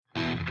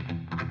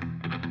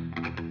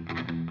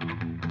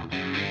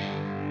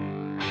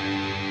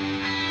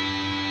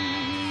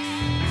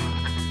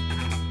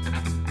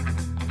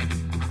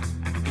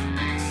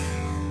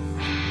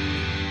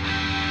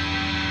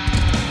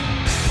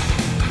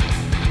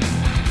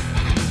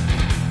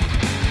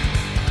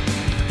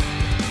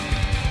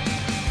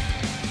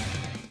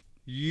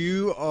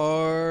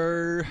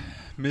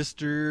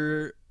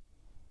Mr.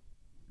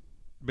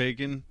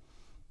 Bacon.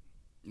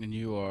 And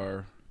you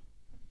are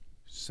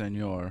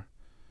Senor.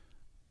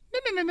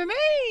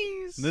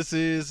 This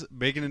is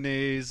Bacon and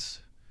Nays,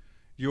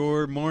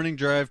 your morning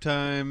drive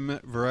time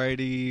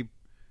variety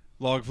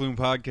log flume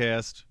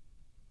podcast.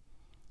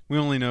 We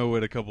only know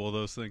what a couple of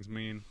those things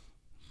mean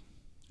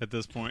at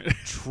this point.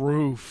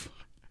 Truth.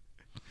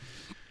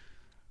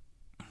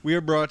 We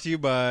are brought to you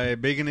by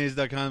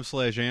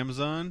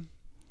baconays.com/Amazon.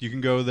 You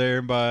can go there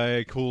and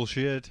buy cool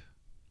shit.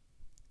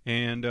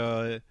 And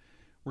we're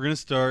going to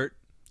start.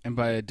 And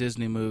by a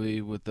Disney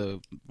movie with a...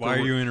 Why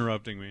are you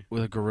interrupting me?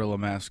 With a gorilla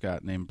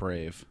mascot named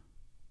Brave.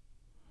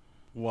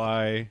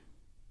 Why?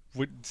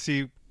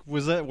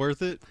 Was that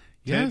worth it?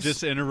 Yes.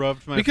 Just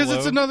interrupt my Because flow?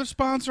 it's another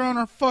sponsor on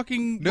our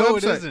fucking No, website.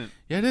 it isn't.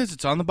 Yeah, it is.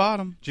 It's on the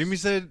bottom. Tim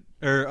said,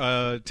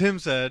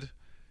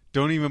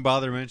 don't even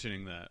bother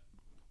mentioning that.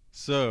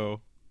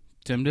 So...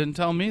 Tim didn't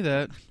tell me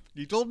that.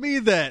 You told me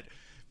that.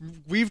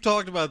 We've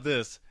talked about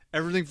this.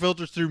 Everything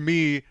filters through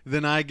me,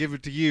 then I give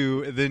it to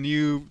you, and then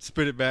you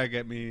spit it back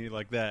at me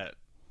like that,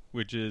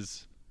 which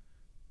is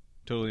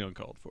totally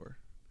uncalled for.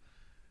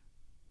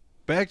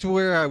 Back to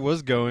where I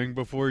was going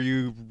before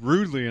you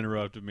rudely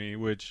interrupted me,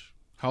 which...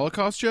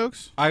 Holocaust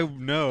jokes? I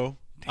know.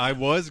 I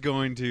was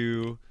going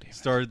to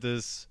start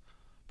this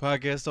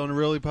podcast on a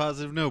really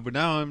positive note, but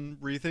now I'm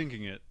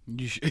rethinking it.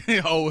 You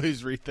should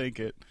always rethink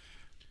it.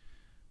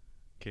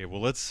 Okay,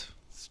 well, let's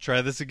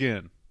try this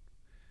again.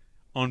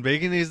 On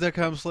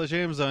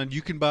baconays.com/Amazon,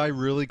 you can buy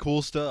really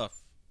cool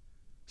stuff,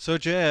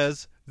 such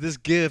as this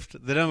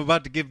gift that I'm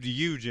about to give to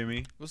you,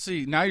 Jimmy. Well,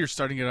 see, now you're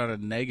starting it on a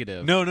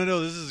negative. No,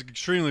 this is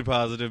extremely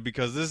positive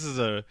because this is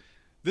a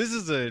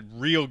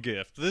real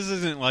gift. This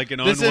isn't like an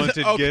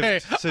unwanted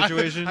gift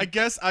situation. I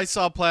guess I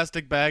saw a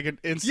plastic bag and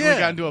instantly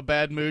got into a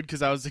bad mood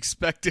because I was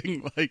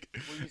expecting like...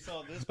 Well, you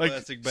saw this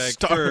plastic bag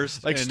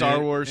first. Like Star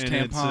Wars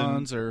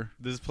tampons or...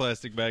 This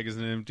plastic bag is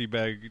an empty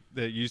bag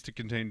that used to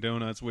contain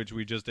donuts, which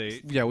we just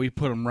ate. Yeah, we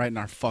put them right in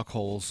our fuck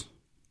holes.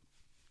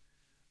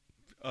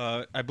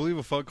 I believe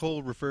a fuck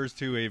hole refers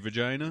to a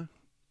vagina.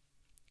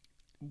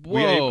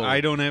 Whoa.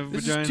 I don't have a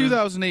vagina. This is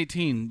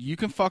 2018. You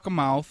can fuck a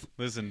mouth.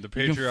 Listen, the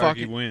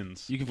patriarchy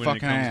wins you can when it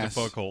fucking comes ass.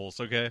 to fuck holes,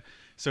 okay?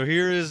 So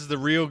here is the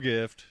real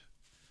gift.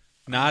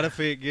 Not a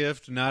fake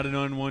gift, not an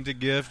unwanted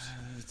gift.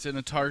 It's in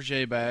a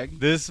Target bag.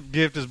 This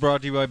gift is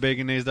brought to you by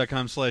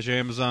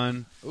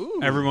baconays.com/Amazon. Ooh.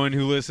 Everyone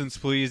who listens,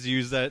 please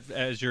use that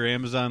as your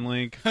Amazon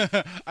link.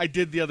 I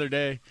did the other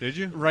day. Did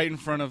you? Right in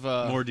front of...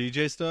 More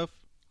DJ stuff?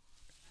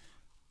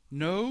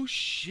 No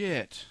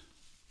shit.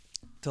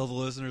 Tell the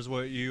listeners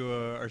what you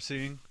are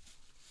seeing.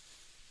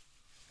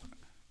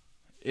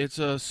 It's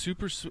a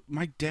super...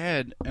 My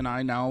dad and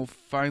I now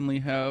finally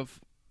have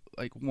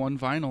like one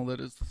vinyl that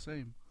is the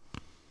same.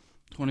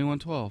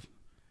 2112.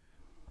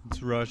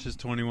 It's Rush's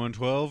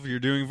 2112. You're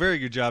doing a very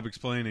good job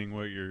explaining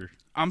what you're...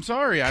 I'm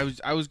sorry. I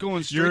was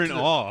going straight You're in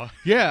awe.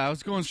 Yeah, I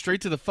was going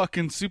straight to the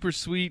fucking super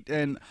sweet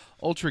and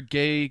ultra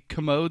gay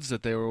commodes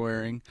that they were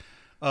wearing.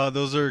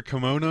 Those are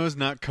kimonos,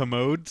 not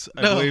commodes.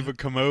 I No. believe a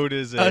commode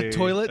is A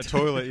toilet? A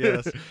toilet,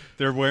 yes.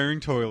 They're wearing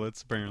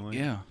toilets, apparently.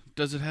 Yeah.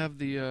 Does it have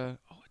the... it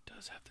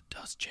does have the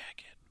dust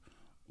jacket.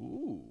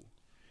 Ooh.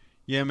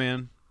 Yeah,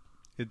 man.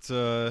 It's,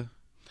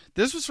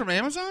 This was from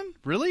Amazon?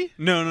 Really?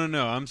 No.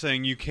 I'm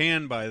saying you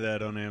can buy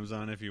that on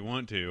Amazon if you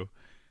want to.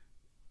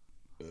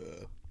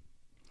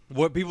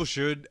 What people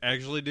should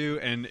actually do,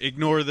 and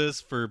ignore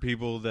this for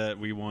people that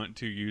we want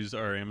to use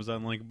our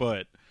Amazon link,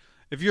 but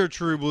if you're a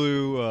true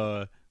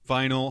blue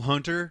vinyl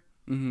hunter,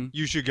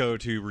 you should go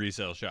to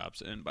resale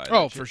shops and buy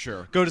that shit. For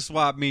sure. Go to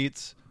swap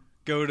meets,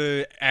 go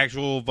to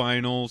actual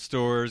vinyl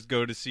stores,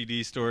 go to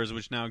CD stores,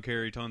 which now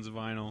carry tons of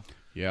vinyl.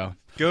 Yeah.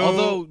 Go.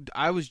 Although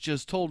I was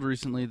just told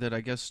recently that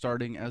I guess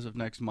starting as of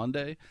next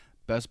Monday,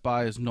 Best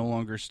Buy is no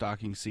longer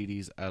stocking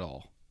CDs at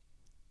all.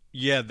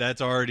 Yeah,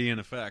 that's already in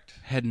effect.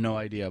 Had no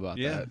idea about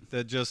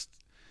That just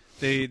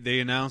they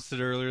announced it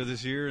earlier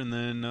this year, and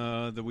then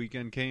the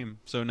weekend came.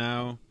 So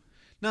now,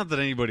 not that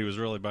anybody was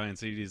really buying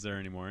CDs there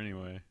anymore.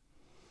 Anyway,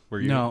 were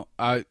you? No,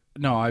 I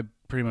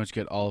pretty much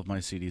get all of my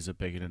CDs at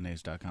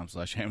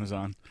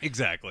baconays.com/Amazon.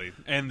 Exactly,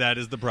 and that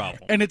is the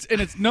problem. And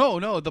it's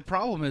no. The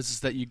problem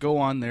is that you go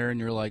on there and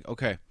you're like,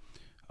 okay,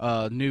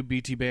 new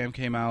BT Bam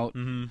came out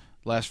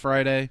last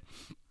Friday.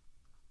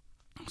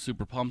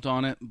 Super pumped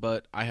on it,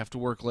 but I have to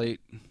work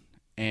late,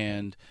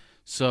 and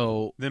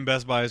so then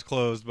Best Buy is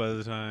closed by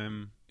the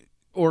time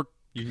or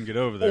you can get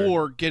over there.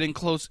 Or getting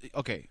close.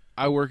 Okay,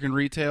 I work in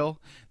retail.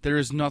 There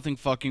is nothing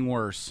fucking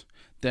worse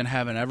than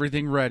having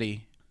everything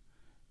ready,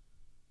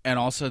 and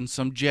all of a sudden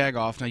some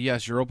jagoff. Now,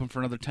 yes, you're open for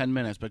another 10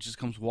 minutes, but just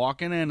comes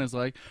walking in and is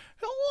like,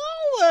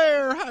 "Hello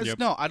there." Yep.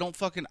 No, I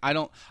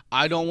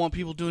don't want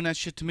people doing that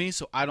shit to me,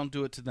 so I don't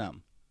do it to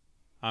them.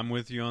 I'm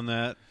with you on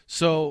that.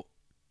 So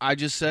I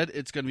just said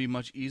it's going to be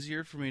much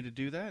easier for me to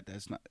do that.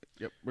 That's not.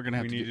 Yep, we're going to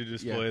have to. We need to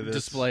display this.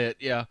 Display it,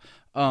 yeah.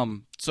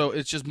 So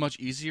it's just much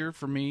easier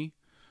for me.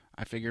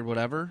 I figured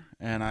whatever,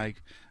 and I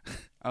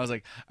was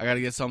like, I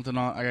gotta get something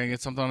on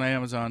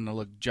Amazon. And I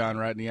look John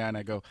right in the eye, and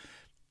I go,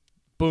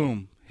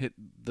 boom, hit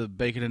the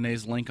Bacon and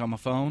Nays link on my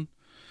phone.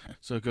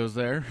 So it goes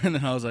there, and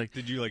then I was like,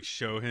 Did you like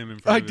show him in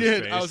front I of his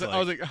did. face? I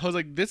was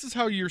like, this is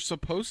how you're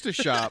supposed to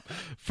shop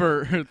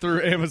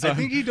through Amazon. I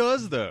think he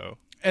does though.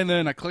 And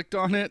then I clicked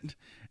on it,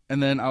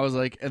 and then I was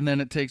like, and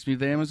then it takes me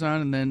to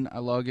Amazon, and then I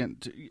log in.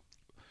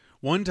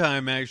 One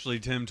time, actually,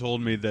 Tim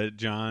told me that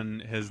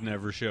John has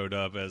never showed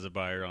up as a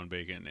buyer on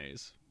Bacon and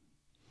A's.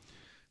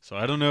 So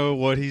I don't know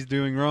what he's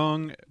doing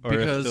wrong, or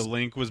if the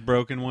link was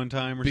broken one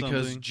time or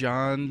because something.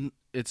 John,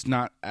 it's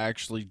not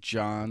actually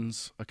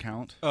John's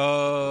account.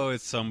 Oh,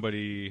 it's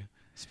somebody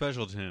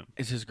special to him.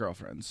 It's his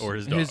girlfriend's. Or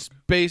his dog.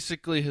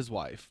 Basically his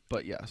wife,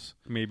 but yes.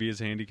 Maybe his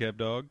handicapped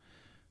dog.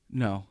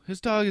 No, his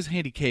dog is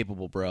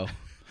handy-capable, bro.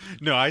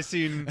 No, I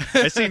seen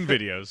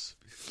videos.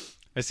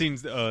 I seen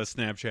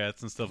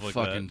Snapchats and stuff like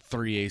Fucking that.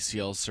 3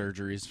 ACL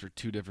surgeries for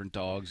 2 different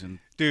dogs, and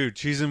Dude,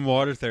 she's in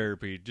water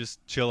therapy.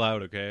 Just chill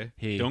out, okay?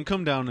 He. Don't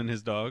come down on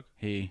his dog.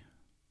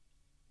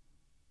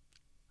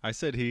 I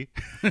said he.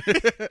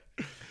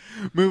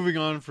 Moving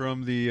on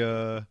from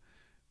the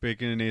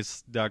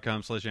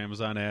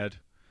baconandace.com/Amazon ad.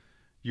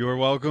 You're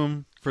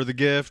welcome for the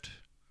gift.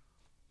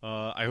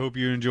 I hope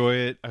you enjoy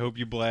it. I hope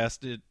you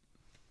blast it.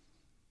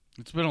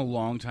 It's been a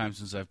long time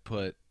since I've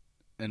put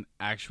an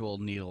actual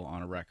needle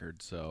on a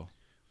record, so.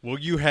 Well,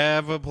 you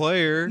have a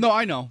player No,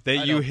 I know.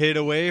 that you hid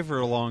away for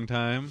a long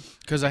time.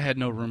 Because I had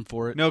no room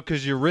for it. No,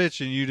 because you're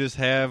rich and you just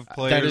have That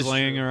players is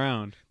laying true.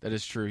 around. That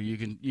is true. You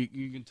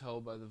can tell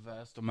by the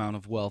vast amount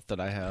of wealth that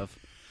I have.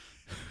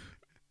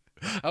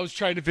 I was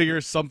trying to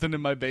figure something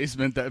in my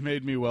basement that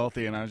made me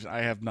wealthy, and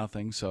I have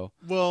nothing, so.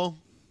 Well,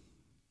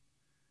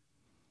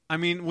 I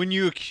mean, when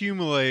you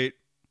accumulate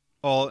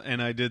all,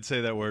 and I did say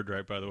that word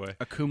right, by the way.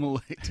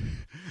 Accumulate.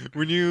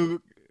 when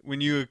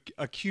you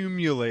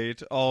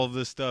accumulate all of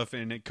this stuff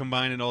and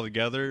combine it all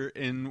together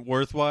in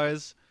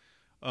worth-wise,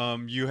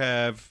 you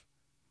have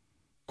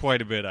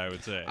quite a bit, I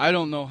would say. I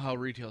don't know how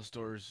retail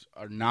stores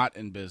are not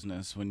in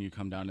business when you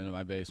come down into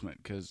my basement,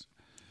 because.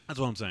 That's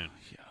what I'm saying.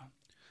 Yeah.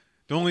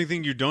 The only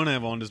thing you don't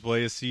have on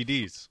display is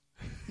CDs.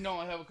 No,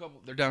 I have a couple.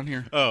 They're down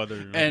here. Oh, they're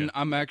And okay.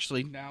 I'm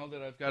actually, now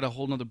that I've got a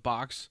whole nother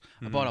box,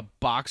 I bought a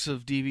box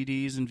of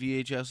DVDs and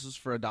VHSs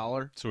for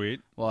 $1. Sweet.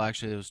 Well,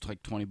 actually, it was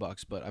like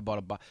 $20, but I bought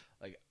a box.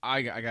 Like,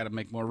 I got to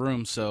make more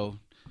room, so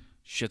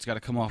shit's got to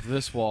come off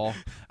this wall.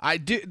 I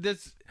knew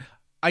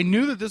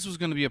that this was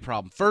going to be a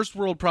problem. First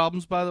world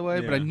problems, by the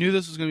way, but I Yeah. knew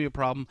this was going to be a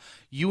problem.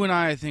 You and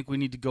I think we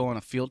need to go on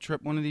a field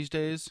trip one of these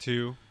days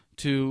Two.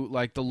 to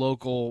like the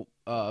local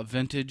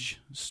vintage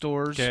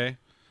stores. Okay.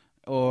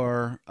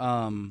 Or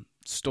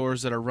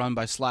stores that are run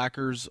by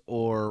slackers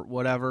or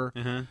whatever,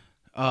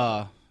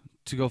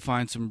 to go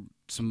find some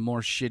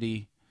more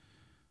shitty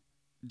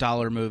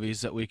dollar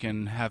movies that we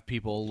can have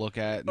people look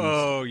at. And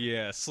Oh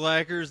yeah,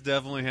 Slackers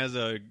definitely has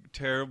a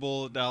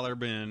terrible dollar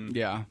bin.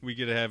 yeah, we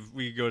could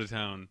go to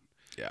town.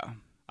 yeah.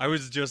 I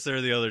was just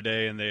there the other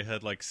day, and they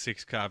had like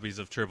 6 copies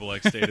of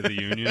XXX State of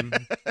the Union,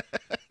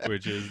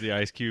 which is the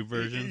Ice Cube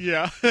version.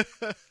 Yeah.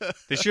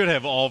 They should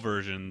have all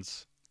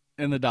versions.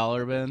 In the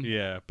dollar bin.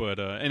 Yeah, but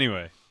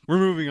anyway, we're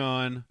moving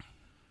on.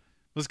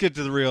 Let's get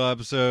to the real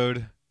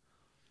episode.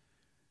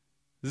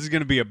 This is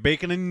going to be a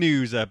Bacon and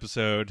News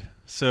episode,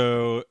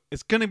 so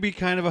it's going to be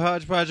kind of a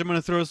hodgepodge. I'm going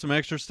to throw some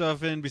extra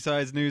stuff in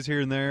besides news here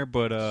and there,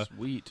 but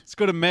Sweet. let's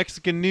go to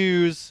Mexican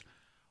news.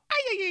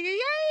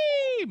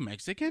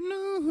 Mexican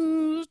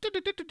news.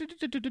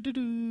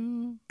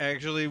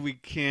 Actually, we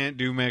can't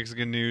do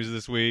Mexican news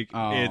this week.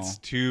 Oh. It's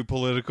too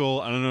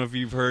political. I don't know if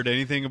you've heard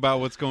anything about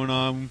what's going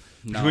on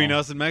No. between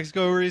us and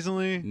Mexico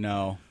recently.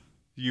 No.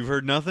 You've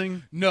heard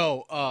nothing?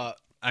 No.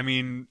 I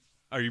mean,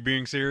 are you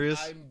being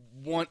serious?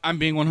 I'm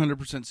being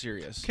 100%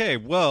 serious. Okay,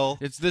 well,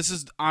 This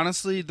is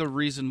honestly the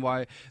reason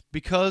why,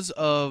 because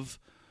of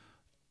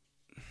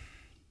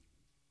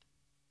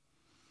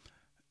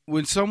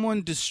when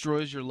someone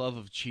destroys your love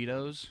of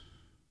Cheetos,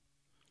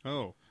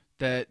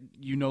 that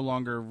you no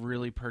longer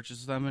really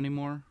purchase them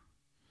anymore.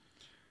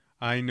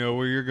 I know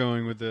where you're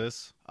going with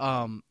this.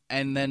 And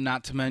then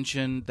not to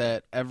mention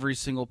that every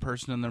single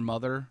person and their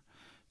mother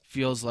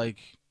feels like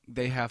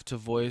they have to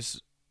voice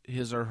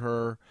his or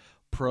her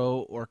pro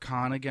or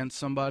con against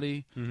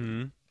somebody.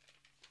 Mm-hmm.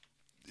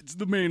 It's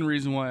the main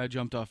reason why I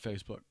jumped off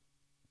Facebook.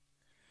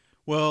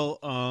 Well,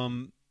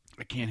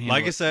 I can't handle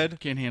like it. I said,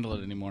 Can't handle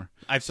it anymore.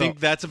 I think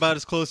that's about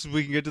as close as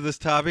we can get to this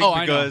topic Oh,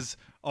 I know. because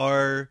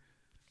our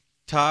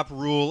top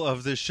rule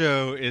of this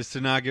show is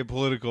to not get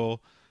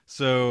political.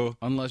 So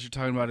Unless you're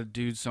talking about a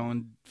dude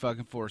sewing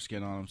fucking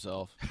foreskin on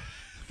himself.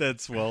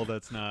 that's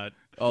not.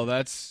 Oh,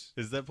 that's...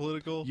 Is that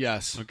political?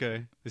 Yes.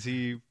 Okay. Is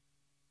he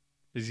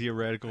a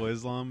radical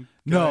Islam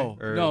guy? No.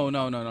 Or-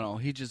 No.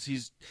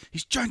 He's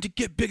trying to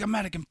get big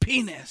American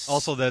penis.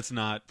 Also, that's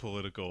not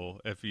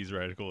political. If he's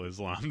radical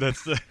Islam,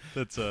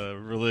 that's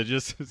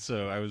religious.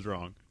 So I was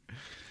wrong.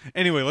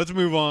 Anyway, let's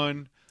move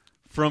on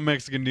from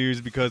Mexican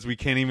news because we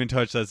can't even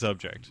touch that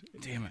subject.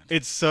 Damn it.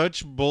 It's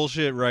such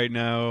bullshit right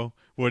now.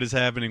 What is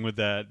happening with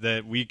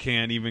that we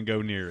can't even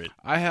go near it.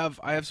 I have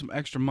some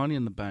extra money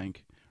in the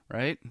bank,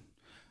 right?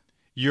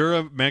 You're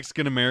a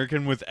Mexican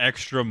American with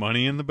extra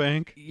money in the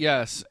bank?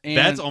 Yes. And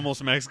That's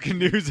almost Mexican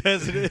news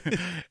as it is.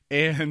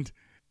 and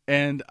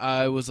And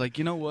I was like,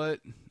 you know what?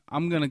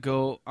 I'm gonna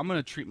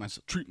treat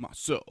myself. I'm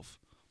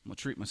gonna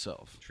treat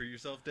myself. Treat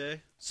yourself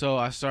day. So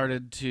I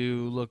started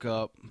to look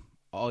up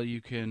I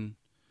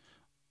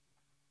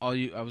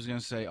was gonna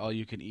say all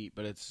you can eat,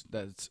 but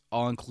that's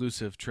all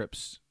inclusive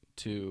trips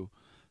to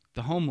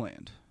the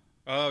homeland.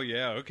 Oh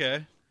yeah,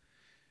 okay.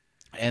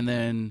 And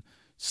then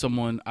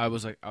I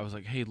was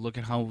like, hey, look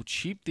at how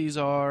cheap these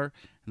are.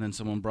 And then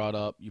someone brought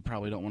up, you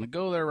probably don't want to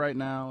go there right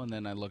now. And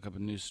then I look up a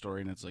news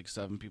story, and it's like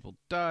 7 people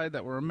died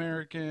that were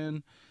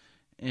American,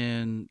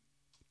 and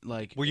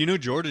like, Well, you know,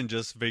 Jordan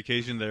just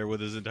vacationed there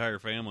with his entire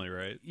family,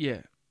 right?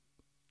 yeah.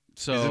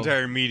 So His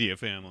entire media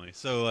family.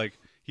 So like,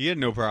 he had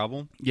no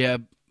problem. yeah,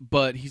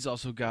 but he's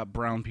also got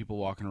brown people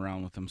walking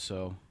around with him.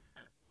 So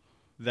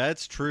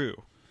That's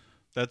true.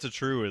 That's a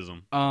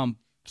truism.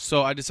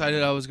 So I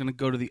decided I was going to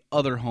go to the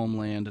other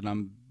homeland, and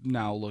I'm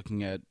now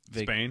looking at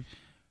Spain.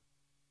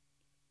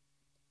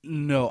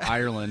 No,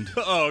 Ireland.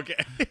 Oh, okay.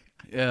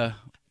 Yeah.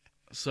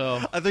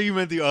 So I thought you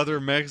meant the other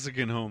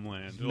Mexican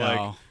homeland, No.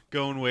 like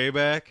going way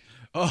back.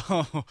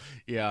 Oh,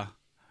 yeah.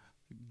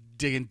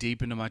 Digging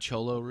deep into my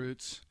Cholo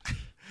roots.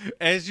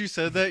 As you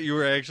said that, you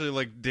were actually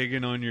like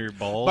digging on your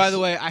balls. By the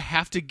way, I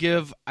have to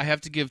give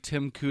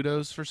Tim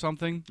kudos for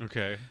something.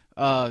 okay.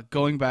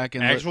 Going back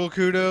and Actual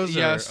kudos.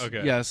 yes, Or?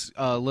 Okay. yes.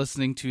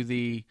 Listening to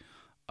the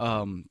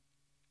and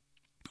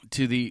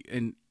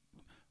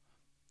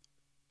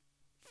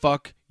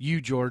fuck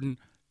you, Jordan.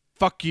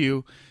 Fuck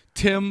you,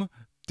 Tim.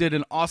 Did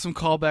an awesome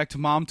callback to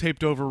Mom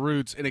Taped Over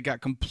Roots, and it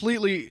got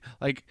completely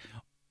like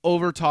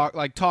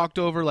talked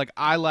over. Like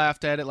I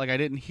laughed at it, like I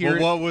didn't hear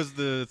it. What was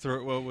the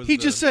what was He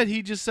just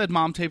said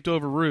Mom Taped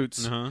Over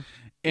Roots, Uh-huh.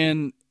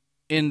 and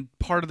in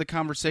part of the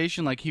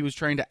conversation, like he was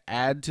trying to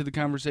add to the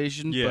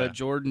conversation, Yeah. but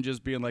Jordan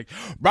just being like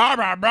blah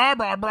blah blah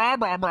blah blah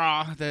blah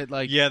blah. That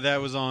like Yeah,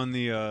 that was on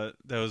the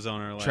that was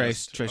on our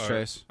last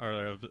Trace.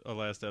 our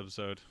last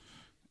episode.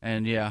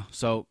 And yeah,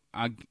 so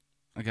I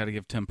got to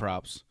give Tim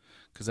props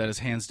because that is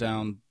hands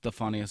down the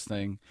funniest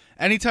thing.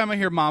 Anytime I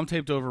hear Mom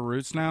Taped Over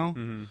Roots now,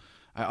 Mhm.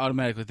 I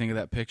automatically think of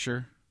that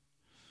picture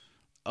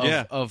of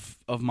Yeah. of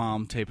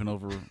Mom taping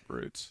over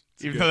Roots.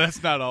 Even good. though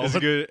that's not all. It's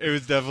good. It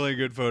was definitely a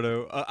good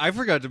photo. I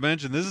forgot to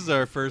mention this is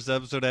our first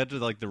episode after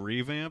like the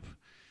revamp,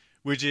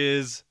 which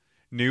is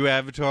new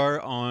avatar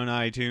on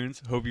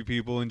iTunes. Hope you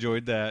people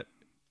enjoyed that.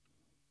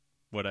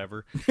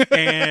 Whatever.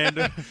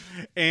 And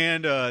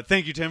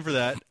thank you, Tim, for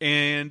that.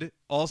 And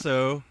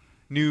also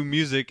new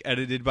music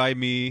edited by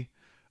me.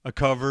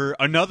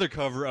 Another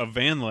cover of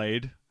Van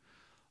Lade.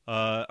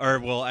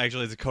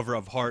 Actually, it's a cover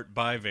of Heart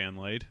by Van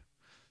Lade.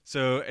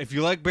 So if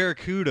you like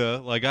Barracuda,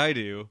 like I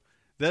do,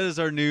 that is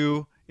our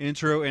new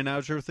intro and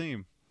outro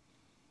theme.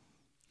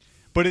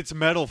 But it's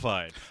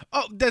metal-fied.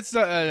 Oh, that's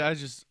not.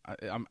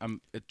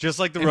 I'm Just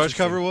like the Rush Interesting.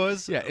 cover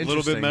was. Yeah, a little bit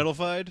interesting.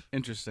 metal-fied.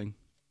 interesting.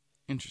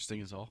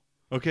 Interesting is all.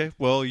 Okay,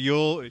 well,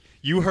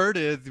 you heard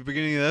it at the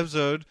beginning of the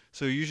episode,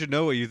 so you should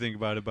know what you think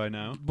about it by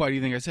now. Why do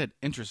you think I said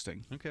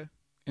interesting? Okay.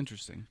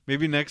 Interesting.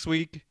 Maybe next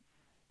week,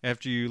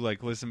 after you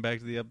like listen back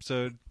to the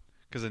episode,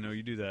 because I know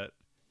you do that.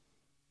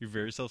 You're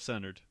very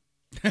self-centered.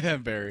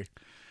 Very,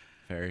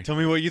 very. Tell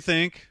me what you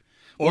think,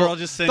 or Well, I'll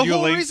just send the you a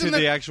whole link reason to that-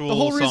 the actual The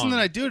whole song. reason that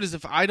I do it is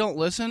if I don't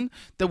listen,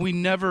 then we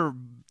never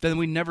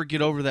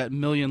get over that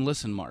million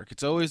listen mark.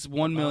 It's always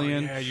 1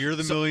 million. Oh, yeah, you're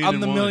the So million. I'm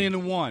and the one.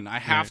 1,000,001. I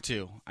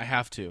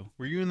have to.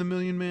 Were you in the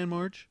Million Man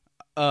March?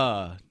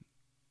 No.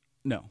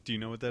 Do you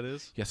know what that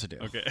is? Yes, I do.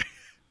 Okay.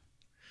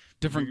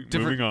 Different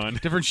Moving on.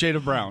 different shade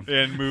of brown.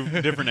 And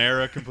different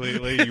era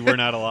completely. You were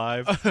not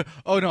alive.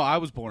 Oh no, I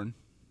was born.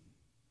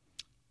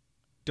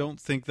 Don't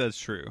think that's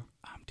true.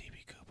 I'm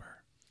DB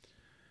Cooper.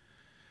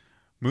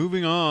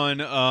 Moving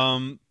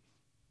on.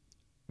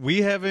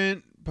 We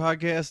haven't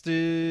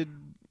podcasted.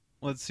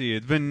 Let's see.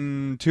 It's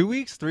been 2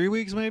 weeks, 3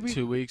 weeks, maybe.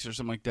 2 weeks or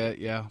something like that.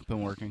 Yeah,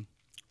 been working.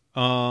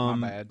 My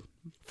bad.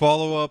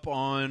 Follow up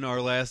on our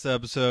last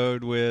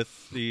episode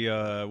with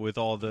the with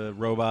all the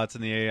robots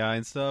and the AI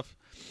and stuff.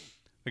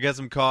 I got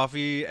some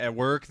coffee at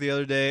work the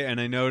other day,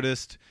 and I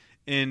noticed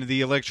in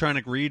the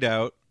electronic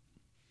readout,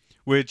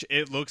 which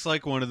it looks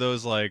like one of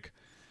those like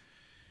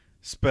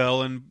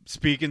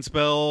speak and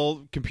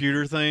spell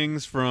computer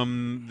things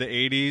from the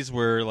 80s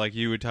where like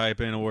you would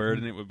type in a word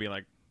and it would be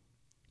like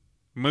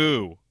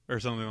moo or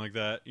something like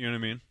that. You know what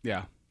I mean?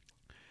 Yeah.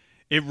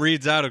 It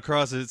reads out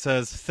across it. It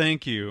says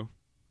thank you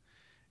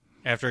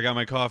after I got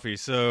my coffee.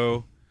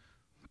 So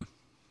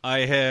I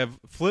have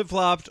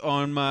flip-flopped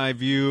on my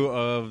view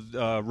of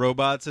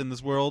robots in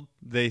this world.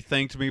 They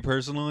thanked me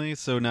personally.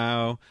 So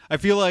now I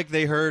feel like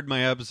they heard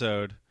my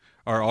episode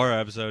or our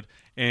episode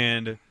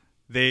and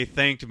they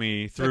thanked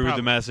me through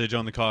the message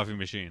on the coffee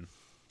machine.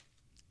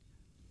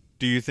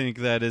 Do you think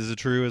that is a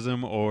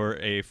truism or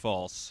a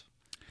false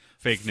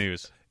fake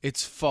news?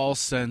 It's false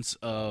sense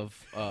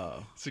of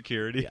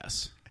Security.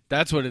 yes.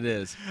 That's what it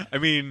is. I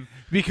mean,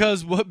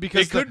 Because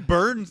it could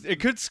burn. It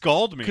could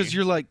scald me. Because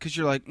you're like,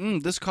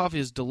 this coffee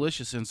is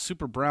delicious and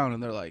super brown,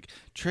 and they're like,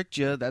 tricked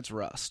you. That's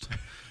rust.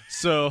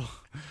 So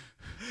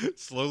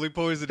slowly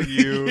poisoning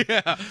you.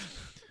 yeah,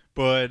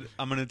 but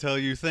I'm going to tell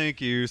you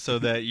thank you so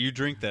that you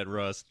drink that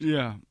rust.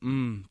 Yeah.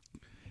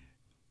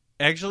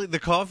 Actually, the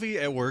coffee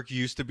at work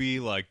used to be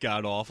like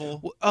god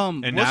awful,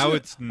 and wasn't now it-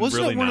 it's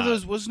wasn't really it one not. of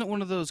those? Wasn't it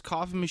one of those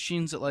coffee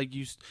machines that like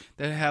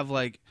that have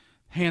like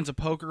hands of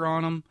poker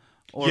on them?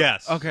 Or,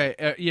 Yes.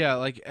 Okay. Yeah,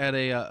 like at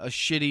a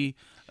shitty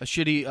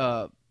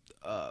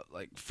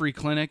like free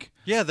clinic.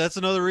 Yeah, that's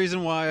another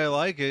reason why I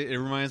like it. It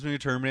reminds me of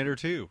Terminator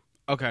 2.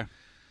 Okay.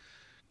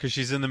 Because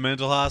she's in the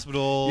mental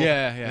hospital.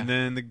 Yeah, yeah. And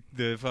then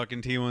the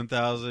fucking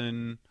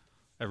T-1000.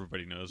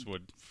 Everybody knows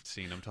what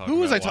scene I'm talking Who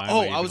was I? about.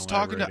 I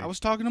was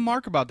talking to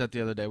Mark about that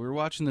the other day. We were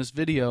watching this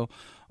video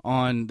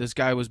on this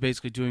guy was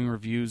basically doing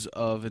reviews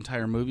of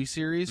entire movie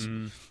series,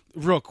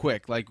 real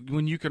quick. Like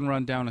when you can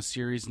run down a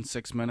series in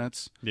 6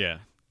 minutes. Yeah.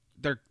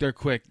 They're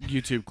quick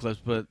YouTube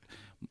clips, but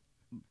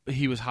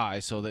he was high,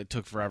 so that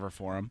took forever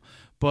for him.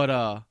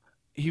 But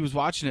he was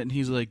watching it, and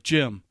he's like,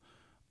 Jim,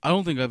 I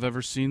don't think I've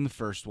ever seen the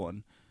first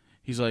one.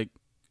 He's like,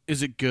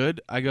 is it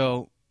good? I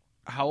go,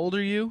 how old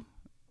are you?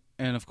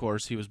 And, of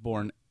course, he was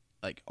born,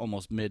 like,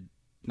 almost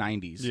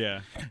mid-90s.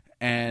 Yeah.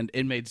 And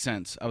it made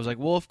sense. I was like,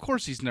 well, of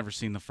course he's never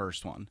seen the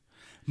first one.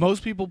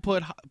 Most people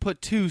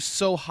put 2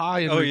 so high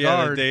in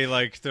regard.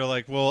 Yeah, they're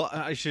like, well,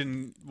 I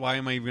shouldn't. Why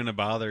am I even gonna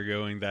bother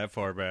going that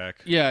far back?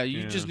 Yeah,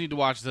 you just need to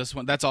watch this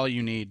one. That's all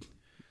you need.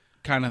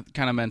 Kind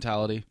of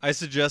mentality. I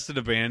suggested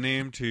a band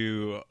name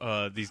to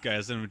these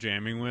guys that I'm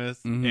jamming with,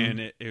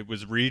 and it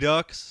was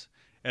Redux,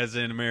 as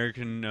in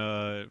American.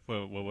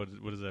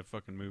 What is that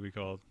fucking movie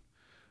called?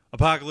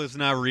 Apocalypse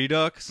Now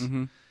Redux.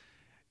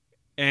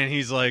 And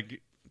he's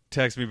like,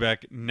 text me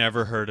back,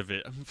 never heard of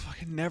it. I'm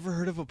fucking never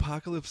heard of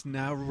Apocalypse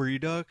Now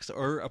Redux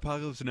or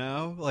Apocalypse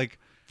Now. Like,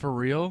 For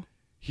real?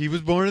 he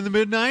was born in the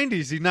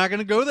mid-90s. He's not going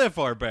to go that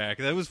far back.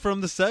 That was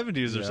from the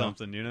 70s or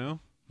something, you know?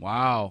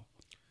 Wow.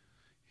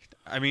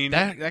 I mean,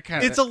 That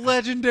kind of it's a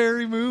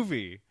legendary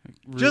movie.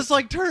 Just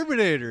like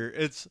Terminator.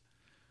 It's...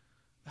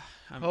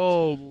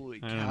 Holy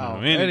I don't cow.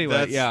 know.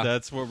 Anyway,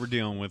 that's what we're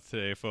dealing with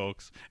today,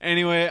 folks.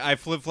 Anyway, I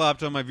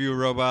flip-flopped on my view of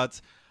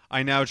robots.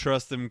 I now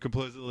trust them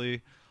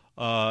completely.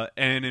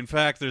 And in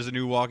fact, there's a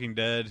new Walking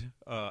Dead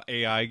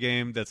AI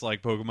game that's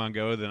like Pokemon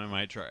Go that I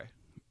might try.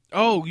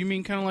 Oh, you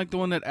mean kind of like the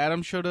one that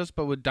Adam showed us,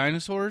 but with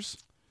dinosaurs?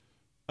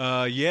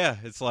 Yeah,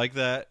 it's like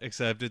that,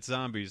 except it's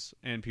zombies,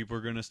 and people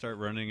are going to start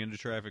running into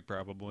traffic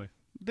probably.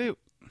 They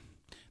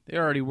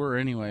already were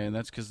anyway, and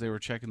that's because they were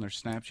checking their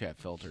Snapchat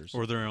filters.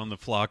 Or they're on the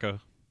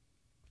Flocka.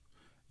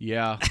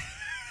 Yeah.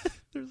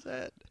 There's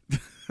that.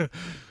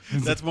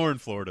 That's more in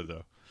Florida,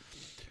 though.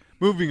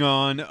 Moving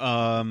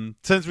on,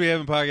 since we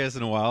haven't podcasted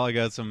in a while, I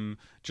got some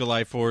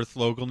July 4th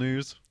local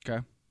news.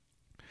 Okay.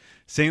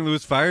 St.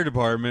 Louis Fire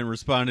Department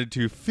responded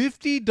to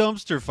 50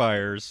 dumpster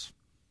fires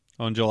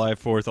on July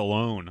 4th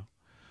alone.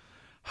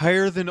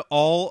 Higher than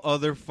all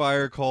other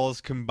fire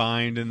calls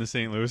combined in the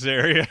St. Louis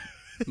area.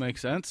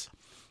 Makes sense.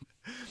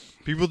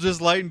 People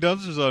just lighting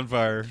dumpsters on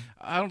fire.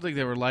 I don't think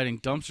they were lighting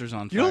dumpsters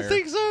on fire. You don't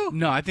think so?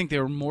 No, I think they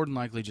were more than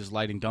likely just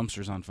lighting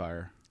dumpsters on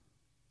fire.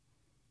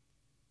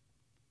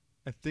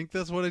 I think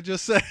that's what I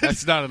just said.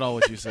 That's not at all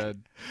what you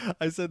said.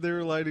 I said they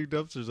were lighting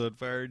dumpsters on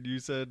fire, and you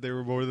said they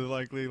were more than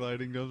likely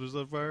lighting dumpsters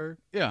on fire?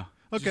 Yeah.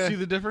 Did you Okay. see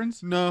the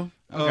difference? No.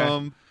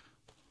 Okay.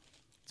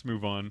 Let's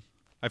move on.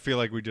 I feel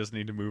like we just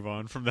need to move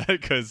on from that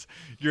because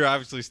you're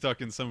obviously stuck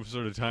in some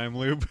sort of time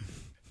loop.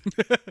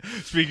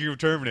 Speaking of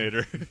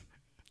Terminator.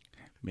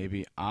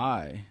 Maybe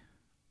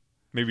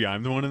Maybe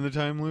I'm the one in the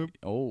time loop.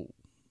 Oh.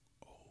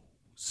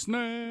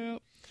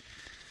 Snap.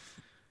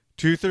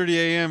 2:30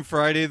 a.m.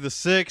 Friday the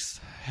 6th.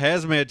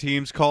 Hazmat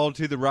teams called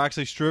to the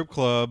Roxy Strip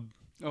Club.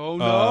 Oh,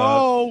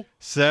 no.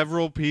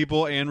 Several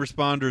people and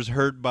responders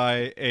hurt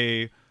by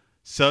a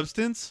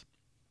substance.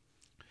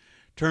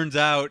 Turns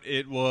out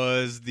it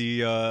was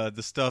the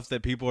stuff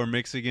that people are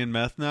mixing in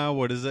meth now.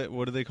 What is it?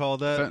 What do they call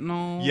that?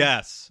 Fentanyl?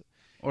 Yes.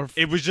 Or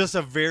It was just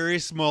a very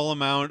small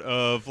amount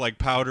of like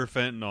powder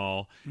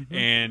fentanyl,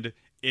 and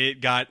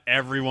it got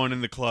everyone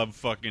in the club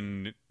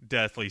fucking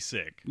deathly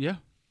sick. Yeah.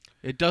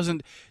 It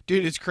doesn't...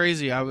 Dude, it's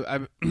crazy. I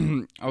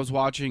was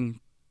watching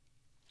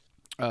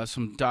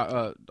some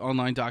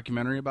online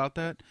documentary about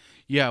that.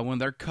 Yeah, when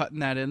they're cutting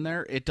that in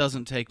there, it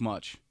doesn't take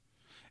much.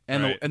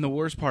 And Right. the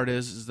worst part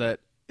is that...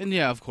 And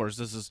yeah, of course,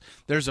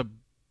 there's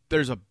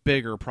a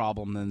bigger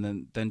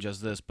problem than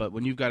just this. But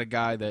when you've got a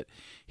guy that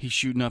he's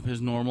shooting up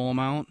his normal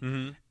amount,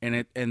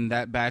 and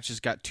that batch has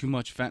got too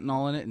much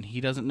fentanyl in it, and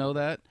he doesn't know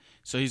that,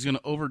 so he's going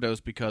to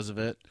overdose because of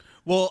it.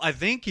 Well, I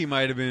think he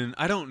might have been.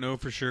 I don't know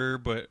for sure,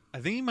 but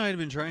I think he might have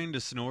been trying to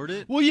snort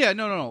it. Well, yeah,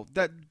 no.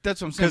 That's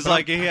what I'm saying. 'Cause, But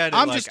like, he had it,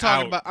 I'm like, just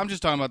talking out. about. I'm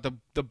just talking about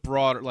the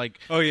broader,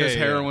 like. Oh, yeah, because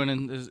yeah.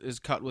 heroin is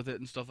cut with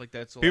it and stuff like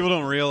that. So People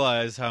don't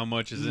realize how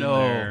much is in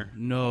there.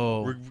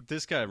 No.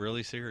 This got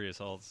really serious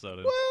all of a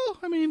sudden. Well,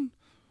 I mean,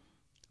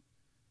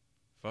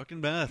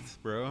 Fucking meth,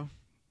 bro.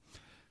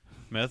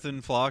 Meth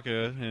and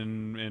Flocka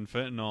and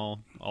fentanyl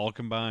all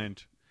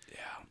combined.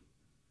 yeah.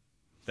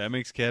 That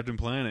makes Captain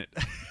Planet.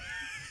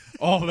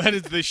 Oh, that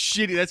is the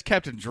shitty. That's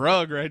Captain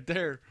Drug right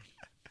there.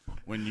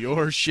 When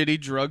your shitty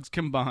drugs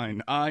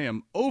combine, I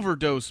am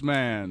Overdose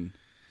Man.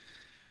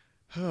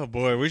 Oh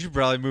boy, we should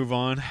probably move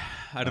on.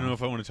 I don't know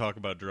if I want to talk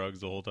about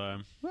drugs the whole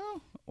time.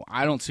 Well,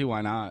 I don't see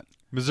why not.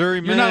 Missouri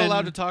You're men. not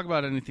allowed to talk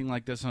about anything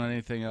like this on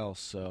anything else,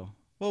 so.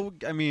 Well,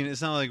 I mean,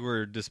 it's not like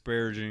we're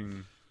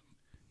disparaging,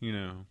 you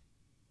know.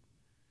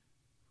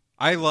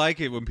 I like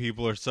it when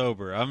people are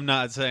sober. I'm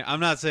not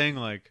saying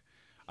like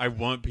I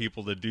want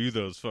people to do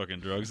those fucking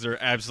drugs.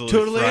 They're absolutely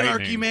Total frightening.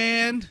 anarchy,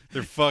 man.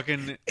 They're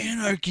fucking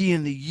Anarchy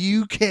in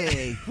the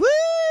UK.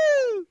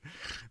 Woo!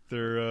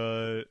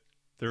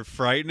 they're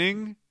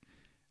frightening.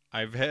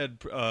 I've had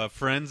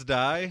friends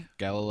die.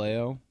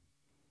 Galileo.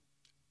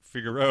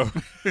 Figaro.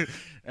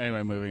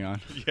 Anyway, moving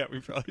on. Yeah, we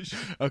probably should.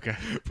 Okay.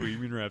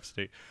 Bohemian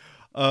Rhapsody.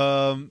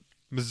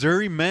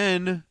 Missouri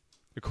men,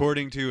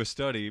 according to a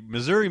study,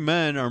 Missouri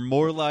men are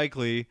more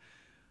likely.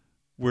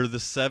 We're the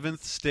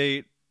seventh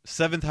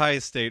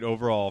highest state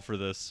overall for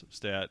this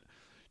stat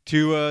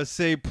to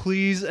say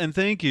please and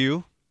thank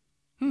you.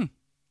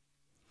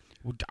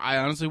 I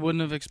honestly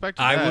wouldn't have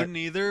expected I that. wouldn't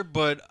either,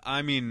 but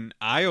I mean,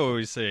 I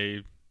always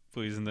say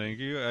please and thank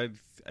you.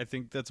 I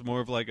think that's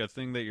more of like a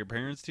thing that your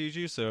parents teach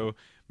you. So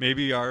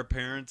maybe our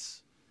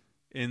parents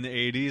in the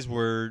 80s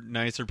were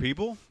nicer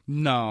people.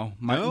 No,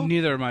 No?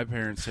 neither of my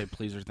parents say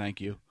please or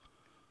thank you.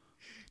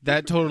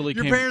 That totally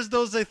Your came. parents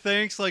don't say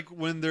thanks like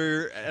when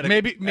they're at a,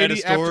 maybe at a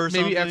store or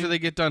maybe after something? they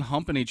get done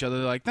humping each other,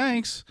 they're like,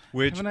 thanks.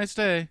 Which, Have a nice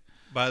day.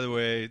 by the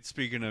way,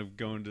 speaking of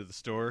going to the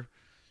store,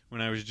 when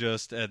I was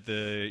just at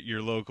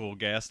your local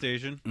gas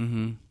station,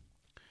 Mm-hmm.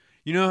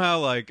 you know how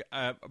like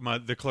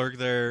the clerk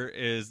there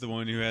is the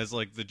one who has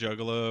like the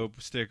Juggalo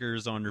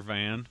stickers on her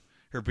van,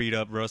 her beat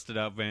up, rusted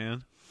out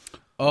van.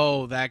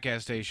 Oh, that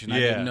gas station. I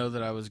Yeah. didn't know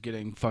that I was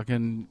getting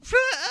fucking.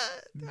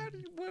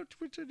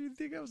 Which one do you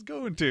think I was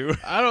going to?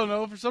 I don't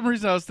know. For some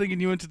reason, I was thinking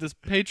you went to this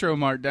Petro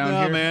Mart down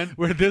Nah, here, man.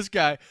 where this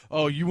guy.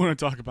 Oh, you want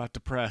to talk about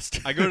depressed?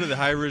 I go to the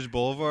High Ridge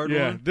Boulevard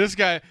Yeah, one. this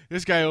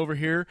guy over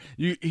here.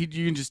 You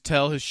can just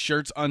tell his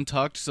shirt's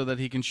untucked so that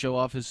he can show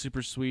off his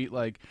super sweet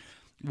like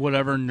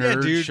whatever Yeah,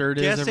 nerd dude. shirt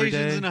gas is every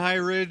stations day. in High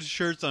Ridge,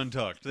 shirts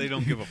untucked. They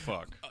don't give a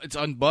fuck. It's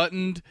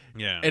unbuttoned,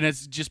 Yeah. and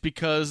it's just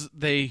because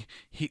they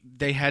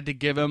had to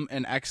give him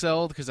an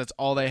XL because that's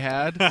all they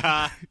had.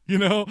 You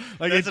know,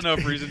 like That's it,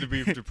 enough reason to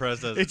be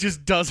depressed. As it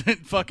just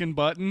doesn't fucking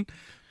button.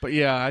 But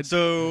yeah,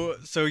 So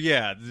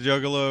yeah, the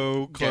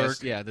Juggalo clerk.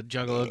 the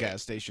Juggalo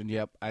gas station.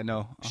 Yep, I know.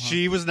 Uh-huh.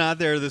 She was not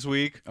there this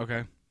week,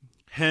 Okay.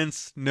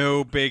 hence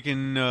no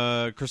bacon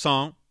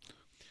croissant.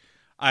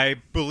 I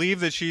believe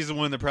that she's the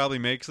one that probably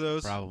makes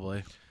those.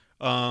 Probably.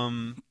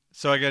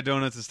 So I got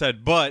donuts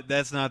instead. But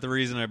that's not the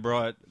reason I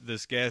brought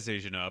this gas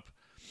station up.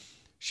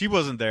 She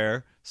wasn't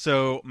there,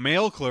 so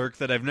male clerk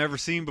that I've never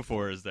seen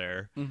before is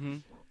there. Mm-hmm.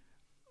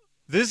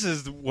 This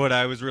is what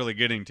I was really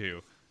getting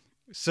to.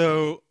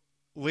 So,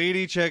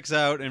 lady checks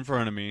out in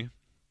front of me.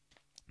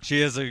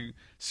 She has a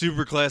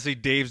super classy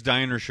Dave's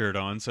Diner shirt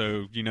on,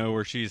 so you know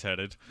where she's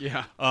headed.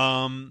 Yeah.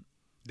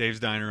 Dave's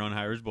Diner on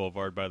High Ridge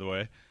Boulevard, by the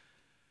way.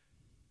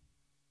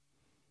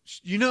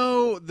 You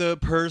know the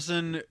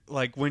person,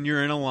 like, when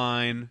you're in a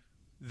line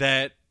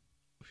that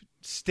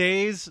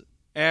stays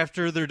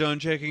after they're done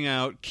checking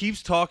out,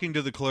 keeps talking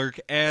to the clerk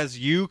as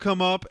you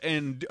come up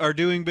and are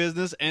doing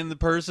business, and the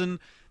person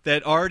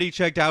that already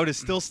checked out is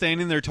still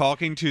standing there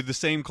talking to the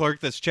same clerk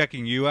that's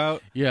checking you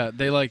out? Yeah,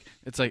 they like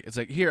it's like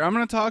here, I'm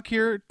gonna talk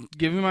here,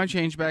 give me my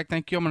change back,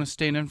 thank you. I'm gonna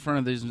stand in front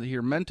of these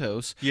here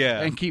Mentos,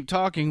 Yeah. and keep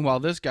talking while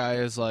this guy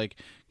is like,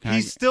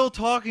 He's still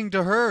talking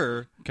to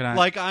her Can I-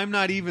 like I'm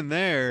not even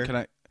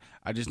there.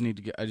 I just need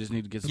to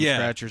get some Yeah.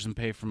 scratchers and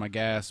pay for my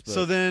gas. But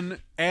So then,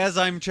 as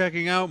I'm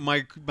checking out,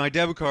 my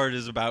debit card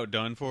is about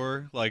done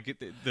for. Like,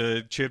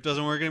 the chip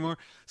doesn't work anymore.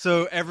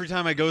 So every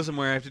time I go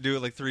somewhere, I have to do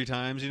it like 3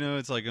 times. You know,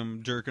 it's like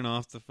I'm jerking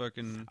off the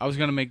fucking. I was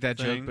gonna make that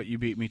thing. joke, but you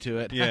beat me to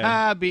it.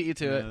 Yeah. Beat you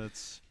to Yeah, it.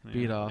 that's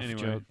Beat off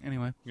Anyway, joke.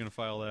 Anyway, I'm gonna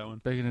file that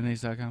one.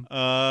 baconandace.com.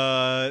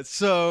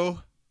 So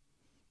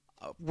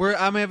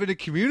I'm having to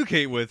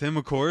communicate with him,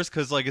 of course,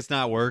 because like it's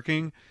not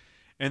working.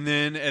 And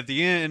then at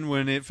the end,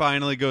 when it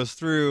finally goes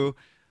through,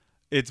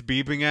 it's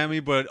beeping at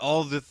me, but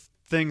all the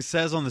thing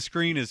says on the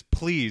screen is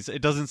please.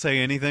 It doesn't say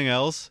anything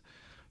else.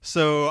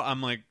 So I'm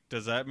like,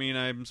 does that mean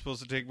I'm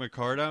supposed to take my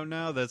card out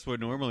now? That's what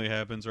normally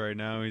happens right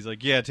now. He's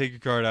like, yeah, take your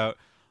card out.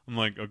 I'm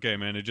like, okay,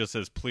 man, it just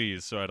says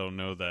please, so I don't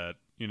know that,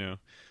 you know.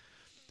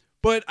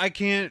 But I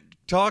can't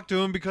talk to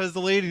him because the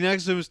lady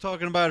next to him is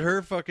talking about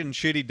her fucking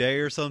shitty day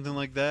or something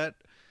like that.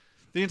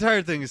 The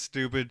entire thing is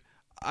stupid.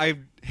 I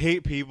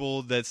hate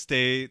people that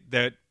stay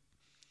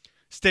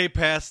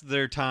past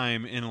their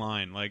time in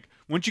line. Like,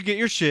 once you get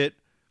your shit,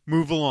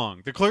 move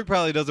along. The clerk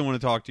probably doesn't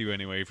want to talk to you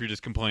anyway if you're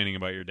just complaining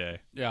about your day.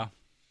 Yeah.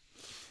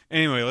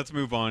 Anyway, let's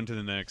move on to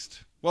the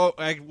next. Well,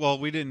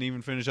 we didn't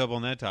even finish up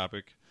on that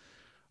topic.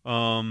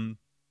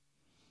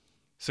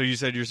 So you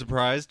said you're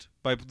surprised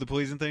by the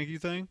please and thank you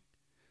thing?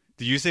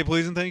 Do you say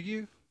please and thank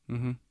you?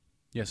 Mm-hmm.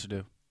 Yes, I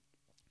do.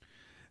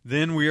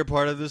 Then we are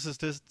part of this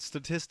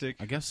statistic.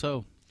 I guess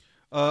so.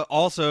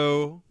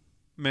 Also,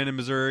 men in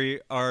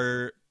Missouri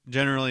are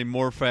generally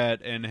more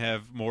fat and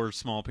have more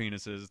small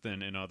penises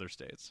than in other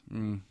states.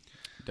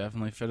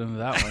 Definitely fit into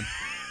that one.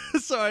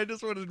 So I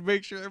just wanted to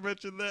make sure I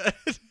mentioned that.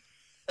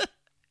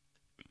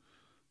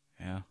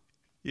 Yeah.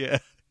 Yeah.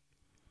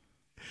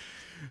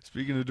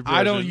 Speaking of depression.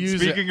 I don't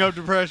use Speaking it. of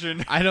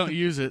depression. I don't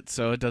use it,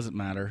 so it doesn't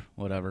matter.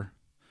 Whatever.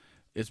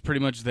 It's pretty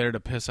much there to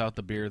piss out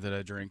the beer that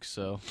I drink,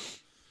 so.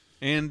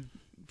 And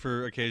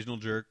for occasional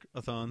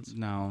jerk-a-thons.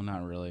 No,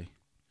 not really.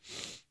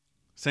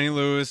 St.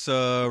 Louis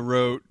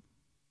wrote...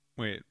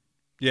 Wait.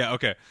 Yeah,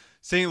 okay.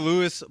 St.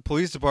 Louis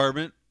Police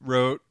Department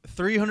wrote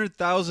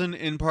 300,000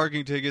 in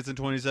parking tickets in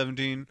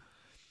 2017,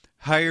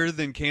 higher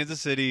than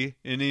Kansas City,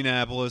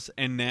 Indianapolis,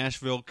 and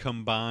Nashville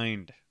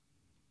combined.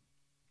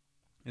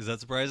 Is that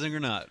surprising or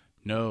not?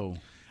 No.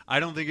 I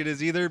don't think it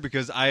is either,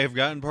 because I have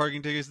gotten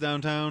parking tickets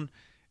downtown.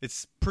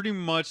 It's pretty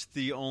much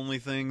the only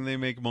thing they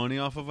make money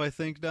off of, I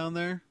think, down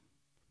there.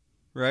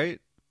 Right?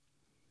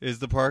 Is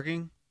the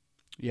parking?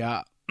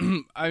 Yeah.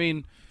 I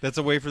mean, that's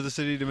a way for the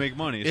city to make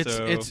money.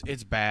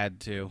 It's bad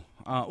too.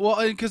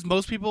 Well, because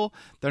most people,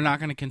 they're not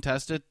going to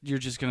contest it. You're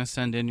just going to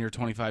send in your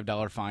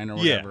 $25 fine or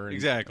whatever. Yeah,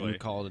 exactly. And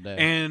call it a day.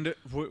 And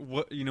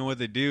what you know what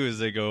they do is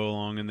they go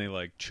along and they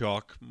like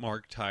chalk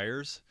mark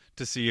tires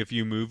to see if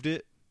you moved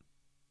it.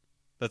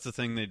 That's the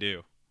thing they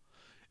do.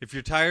 If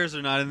your tires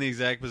are not in the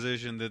exact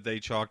position that they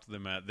chalked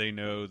them at, they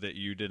know that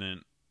you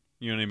didn't.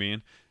 You know what I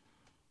mean?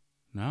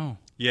 No.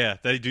 Yeah,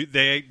 they do.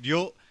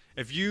 You'll.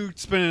 If you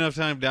spend enough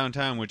time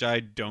downtown, which I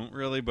don't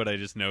really, but I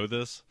just know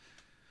this,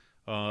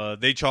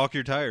 they chalk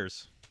your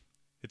tires.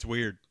 It's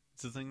weird.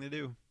 It's the thing they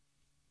do.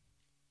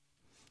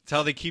 It's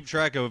how they keep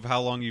track of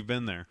how long you've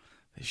been there.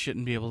 They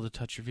shouldn't be able to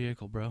touch your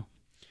vehicle, bro.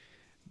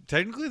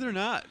 Technically, they're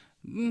not.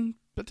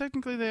 But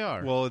technically, they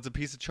are. Well, it's a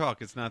piece of chalk.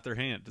 It's not their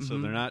hand, so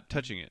they're not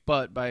touching it.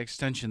 But by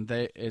extension,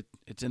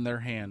 it's in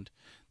their hand.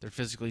 They're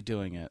physically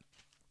doing it.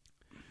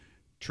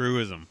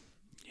 Truism.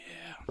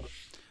 Yeah.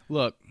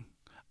 Look.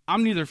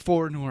 I'm neither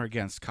for nor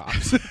against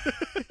cops.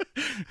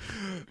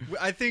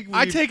 I think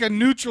I take a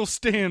neutral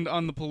stand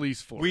on the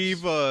police force.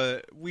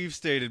 We've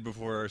stated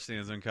before our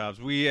stance on cops.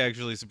 We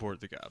actually support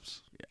the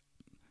cops. Yeah.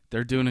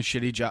 They're doing a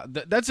shitty job.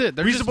 That's it.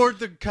 We support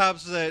the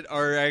cops that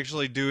are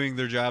actually doing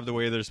their job the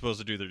way they're supposed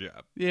to do their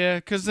job. Yeah,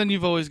 because then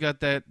you've always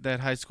got that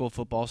high school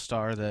football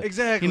star that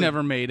exactly he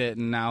never made it,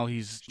 and now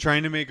he's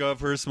trying to make up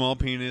for his small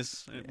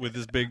penis with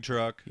his big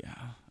truck. Yeah,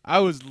 I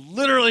was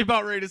literally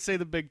about ready to say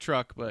the big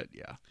truck, but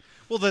yeah.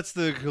 Well, that's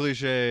the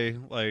cliche,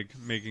 like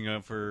making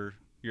up for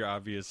your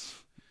obvious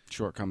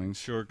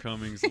shortcomings.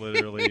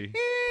 Literally,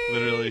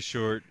 literally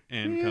short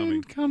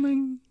and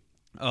coming.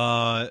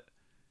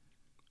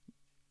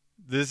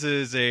 This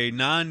is a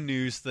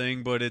non-news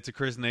thing, but it's a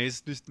Chris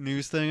Nace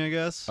news thing, I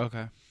guess.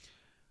 Okay.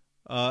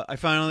 I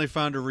finally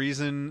found a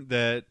reason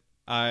that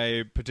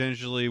I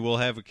potentially will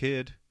have a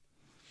kid.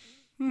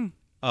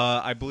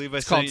 I believe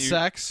it's called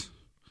sex.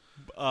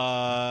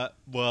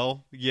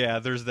 Well, yeah,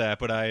 there's that,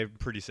 but I'm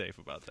pretty safe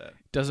about that.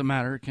 Doesn't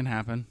matter. It can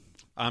happen.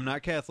 I'm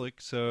not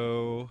Catholic,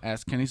 so...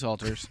 Ask Kenny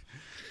Salters.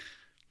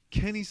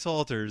 Kenny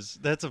Salters,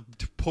 that's a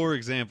poor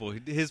example.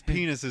 His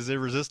penis is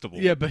irresistible.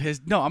 Yeah, but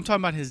I'm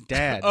talking about his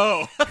dad.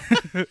 Oh.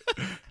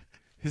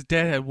 His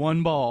dad had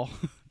one ball.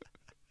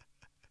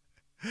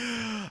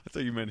 I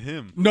thought you meant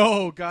him.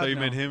 No, God, I thought you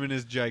meant him and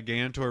his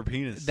gigantor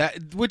penis.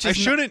 I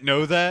shouldn't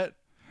know that,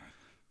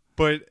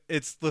 but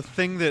it's the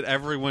thing that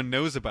everyone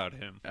knows about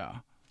him. Yeah.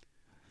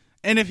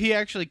 And if he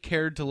actually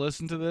cared to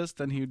listen to this,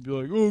 then he would be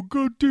like, "Oh,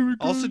 God damn it!"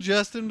 I'll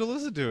suggest him to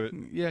listen to it.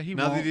 Yeah, he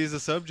now won't. that he's a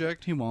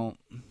subject, he won't.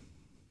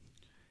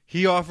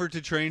 He offered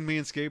to train me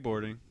in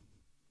skateboarding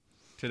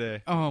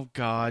today. Oh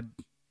God,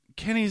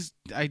 Kenny's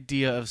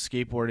idea of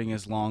skateboarding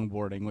is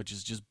longboarding, which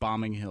is just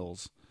bombing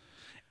hills,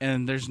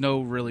 and there's no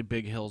really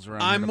big hills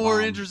around. I'm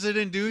more interested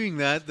in doing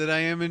that than I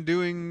am in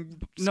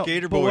doing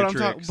skater boy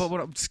tricks. But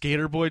what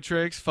skater boy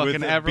tricks?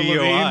 Fucking Avril BOI,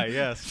 Lavigne,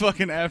 yes.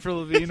 Fucking Avril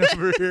Lavigne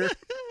over here.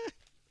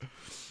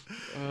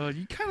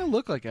 You kind of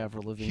look like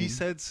Avril Lavigne. He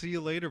said, "See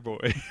you later,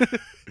 boy."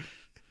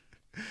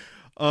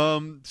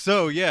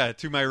 So yeah,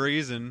 to my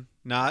reason,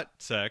 not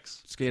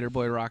sex. Skater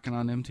boy rocking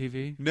on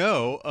MTV.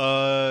 No,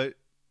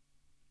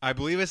 I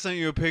believe I sent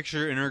you a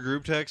picture in our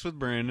group text with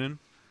Brandon.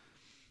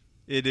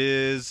 It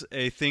is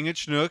a thing at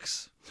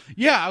Schnucks.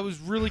 Yeah, I was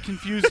really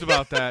confused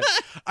about that.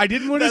 I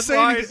didn't want to say.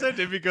 That's why I sent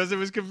it, because it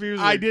was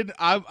confusing.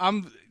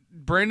 I'm.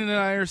 Brandon and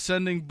I are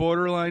sending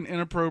borderline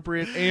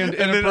inappropriate and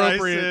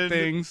inappropriate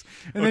things.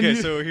 And okay,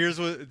 so here's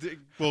what.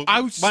 Well,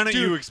 why don't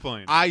you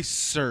explain? I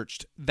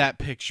searched that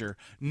picture.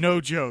 No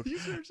joke. You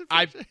searched the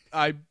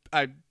picture?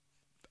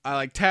 I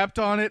like tapped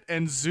on it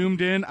and zoomed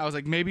in. I was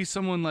like, maybe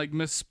someone like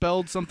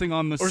misspelled something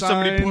on the or sign.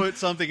 Somebody put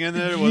something in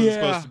there that wasn't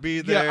supposed to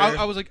be there. Yeah,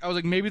 I was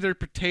like, maybe there are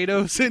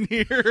potatoes in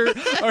here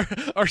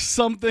or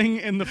something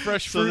in the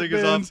fresh fruit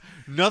bins.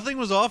 Nothing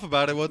was off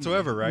about it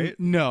whatsoever, right?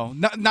 No,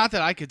 not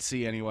that I could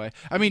see anyway.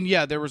 I mean,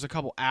 yeah, there was a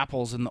couple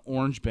apples in the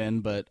orange bin,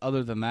 but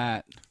other than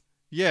that,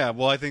 yeah.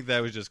 Well, I think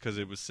that was just because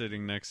it was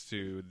sitting next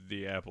to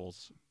the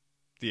apples,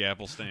 the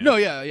apple stand. No,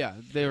 yeah,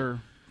 they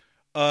were.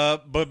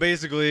 But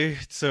basically,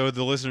 so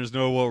the listeners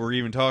know what we're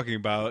even talking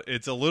about,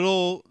 it's a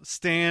little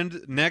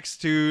stand next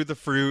to the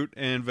fruit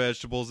and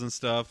vegetables and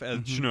stuff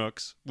at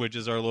Schnucks, which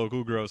is our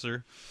local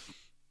grocer.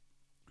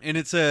 and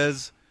it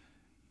says,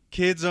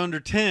 kids under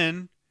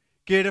 10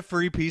 get a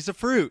free piece of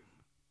fruit.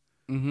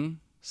 Mm-hmm.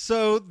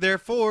 So,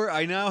 therefore,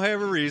 I now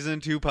have a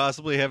reason to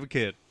possibly have a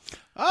kid.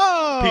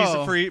 Oh!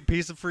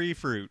 Piece of free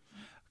fruit.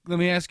 Let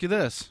me ask you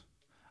this.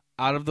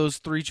 Out of those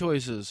three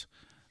choices,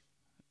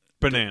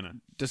 Banana.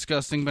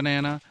 disgusting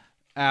banana,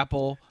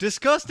 apple.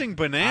 Disgusting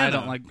banana.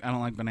 I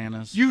don't like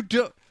bananas. You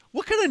do.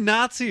 What kind of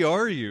Nazi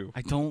are you?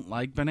 I don't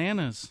like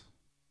bananas.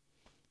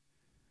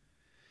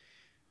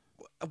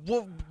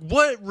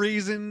 What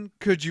reason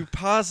could you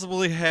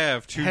possibly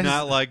have to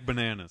not like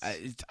bananas?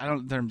 I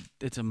don't.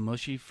 It's a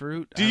mushy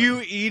fruit. Do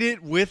you eat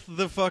it with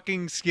the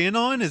fucking skin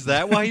on? Is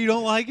that why you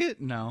don't like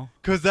it? No.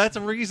 Because that's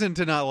a reason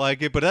to not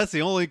like it, but that's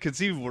the only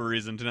conceivable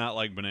reason to not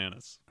like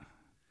bananas.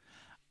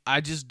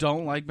 I just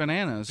don't like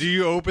bananas. Do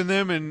you open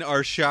them and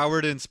are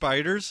showered in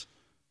spiders?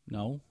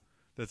 No.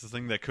 That's the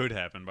thing that could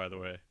happen, by the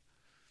way.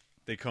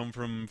 They come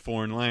from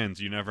foreign lands.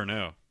 You never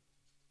know.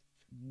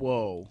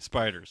 Whoa.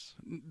 Spiders.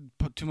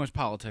 Put too much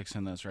politics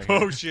in this right here.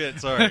 Oh,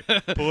 shit. Sorry.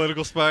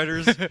 Political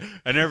spiders.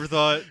 I never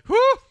thought. Woo!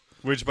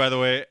 Which, by the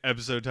way,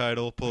 episode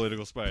title,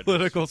 Political Spiders.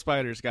 Political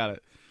spiders. Got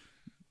it.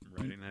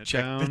 Writing that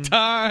Check down. the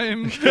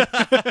time.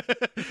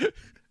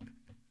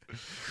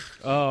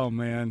 Oh,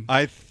 man.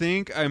 I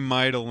think I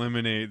might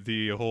eliminate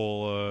the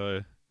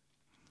whole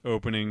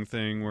opening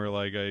thing where,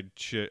 like,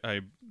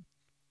 I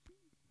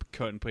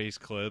cut and paste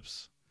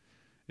clips.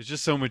 It's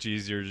just so much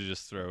easier to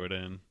just throw it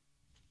in.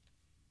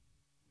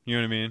 You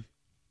know what I mean?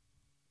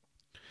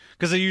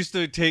 Because I used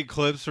to take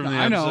clips from the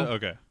I know. episode.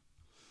 Okay.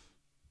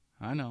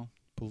 I know.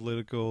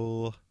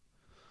 Political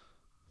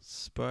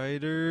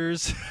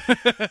spiders.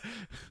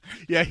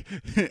 Yeah.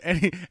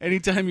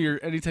 Anytime you're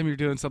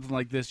doing something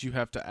like this, you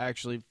have to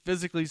actually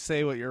physically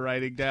say what you're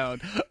writing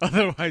down.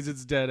 Otherwise,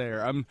 it's dead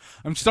air.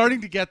 I'm starting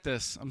to get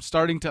this. I'm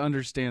starting to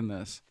understand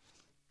this.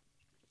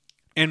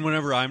 And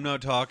whenever I'm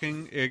not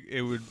talking,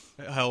 it would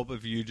help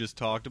if you just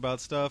talked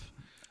about stuff.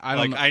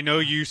 I know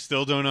you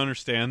still don't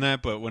understand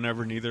that, but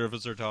whenever neither of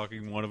us are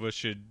talking, one of us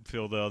should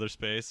fill the other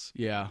space.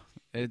 Yeah.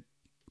 It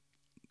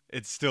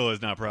still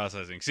is not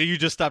processing. See, you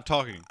just stopped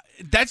talking.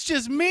 That's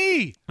just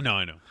me. No,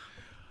 I know.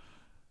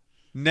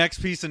 Next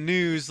piece of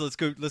news. Let's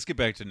get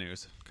back to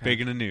news. Okay.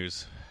 Big into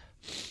news.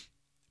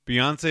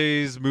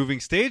 Beyonce's moving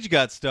stage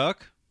got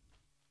stuck.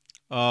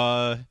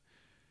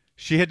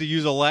 She had to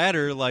use a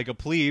ladder like a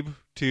plebe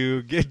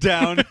to get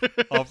down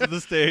off of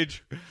the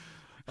stage.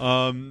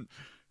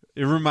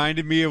 It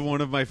reminded me of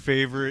one of my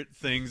favorite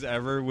things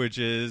ever, which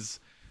is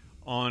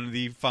on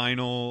the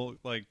final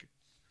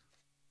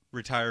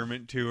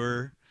retirement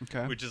tour,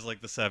 Okay. which is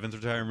like the 7th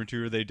retirement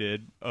tour they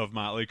did of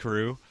Motley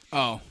Crue.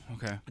 Oh,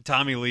 okay.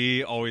 Tommy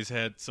Lee always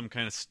had some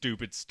kind of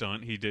stupid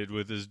stunt he did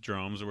with his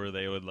drums where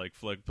they would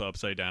flip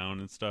upside down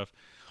and stuff.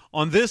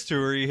 On this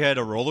tour, he had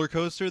a roller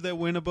coaster that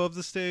went above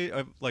the stage,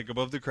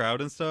 above the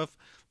crowd and stuff.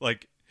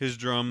 Like his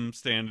drum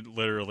stand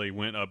literally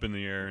went up in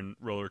the air and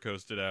roller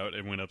coasted out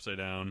and went upside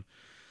down.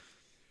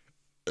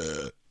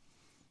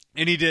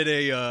 And he did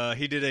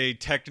a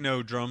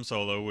techno drum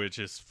solo, which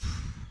is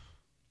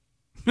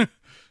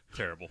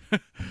terrible.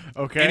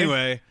 Okay.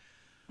 Anyway,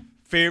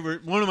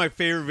 one of my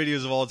favorite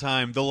videos of all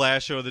time, the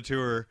last show of the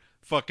tour,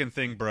 fucking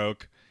thing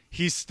broke.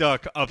 He's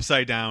stuck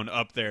upside down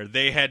up there.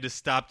 They had to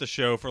stop the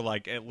show for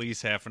at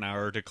least half an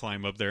hour to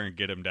climb up there and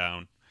get him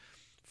down.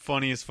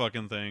 Funniest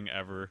fucking thing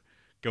ever.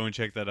 Go and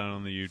check that out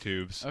on the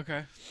YouTubes.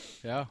 Okay.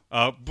 Yeah.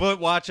 But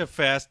watch a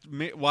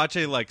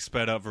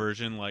sped up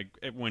version,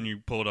 when you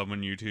pull it up on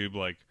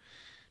YouTube,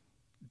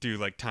 do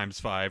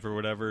 ×5 or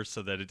whatever,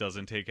 so that it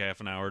doesn't take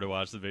half an hour to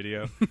watch the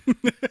video.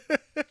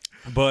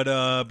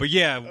 But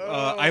yeah,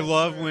 I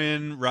love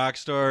when rock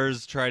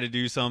stars try to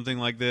do something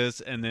like this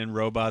and then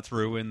robots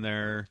ruin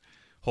their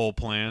whole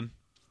plan.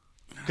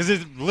 Because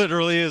it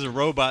literally is a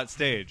robot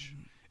stage.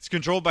 It's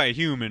controlled by a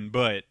human,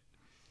 but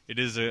it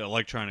is an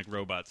electronic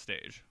robot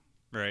stage,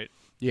 right?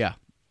 Yeah.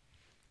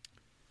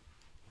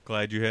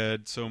 Glad you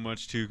had so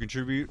much to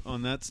contribute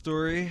on that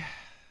story.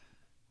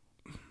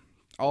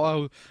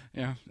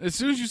 Yeah. As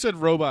soon as you said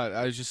robot,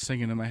 I was just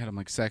singing in my head. I'm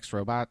like, sex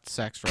robot,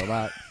 sex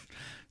robot,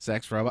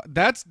 sex robot.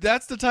 That's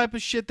the type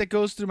of shit that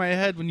goes through my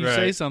head when you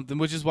say something,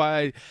 which is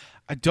why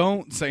I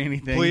don't say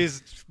anything.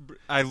 Please,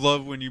 I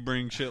love when you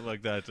bring shit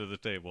like that to the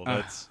table.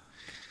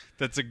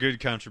 That's a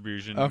good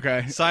contribution.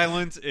 Okay.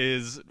 Silence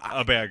is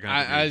a bad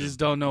contribution. I just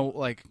don't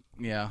know,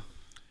 yeah.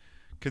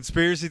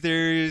 Conspiracy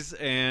theories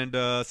and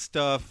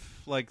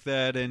stuff like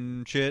that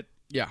and shit.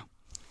 Yeah.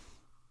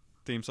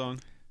 Theme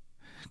song.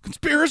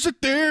 Conspiracy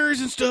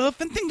theories and stuff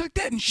and things like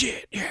that and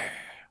shit. Yeah.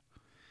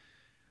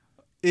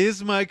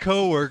 Is my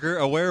coworker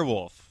a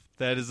werewolf?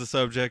 That is the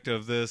subject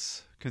of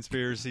this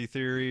conspiracy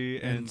theory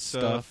and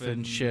stuff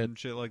and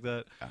shit like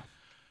that. Yeah.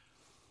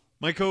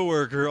 My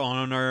coworker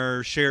on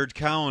our shared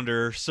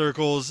calendar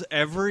circles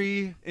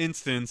every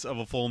instance of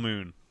a full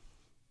moon.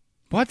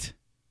 What?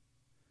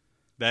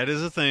 That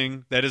is a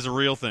thing. That is a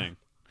real thing.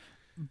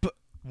 But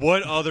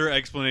what other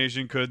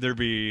explanation could there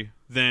be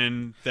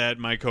than that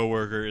my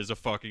coworker is a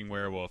fucking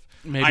werewolf?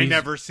 Maybe I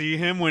never see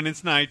him when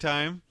it's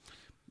nighttime.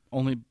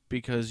 only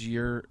because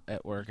you're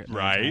at work at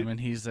Right. nighttime and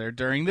he's there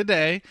during the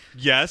day.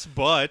 Yes,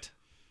 but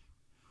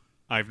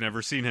I've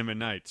never seen him at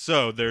night.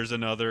 So there's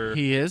another.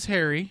 He is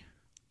hairy.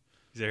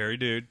 He's a hairy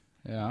dude.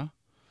 Yeah.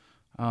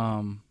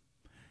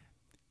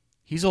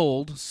 He's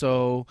old,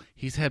 so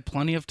he's had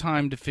plenty of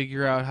time to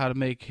figure out how to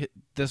make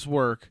this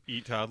work.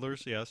 Eat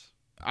toddlers, yes.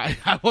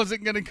 I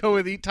wasn't going to go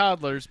with eat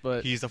toddlers,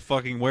 but... He's a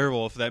fucking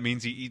werewolf. That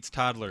means he eats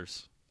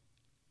toddlers.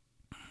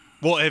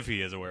 Well, if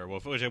he is a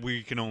werewolf, which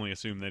we can only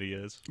assume that he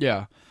is.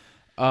 Yeah.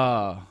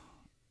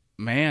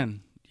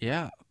 Man,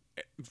 yeah.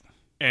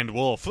 And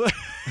wolf.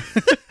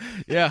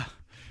 Yeah.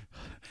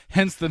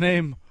 Hence the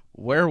name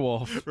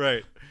werewolf.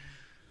 Right.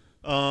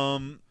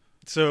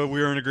 So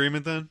we are in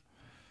agreement then?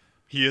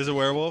 He is a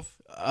werewolf?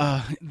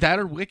 That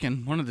or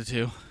Wiccan, one of the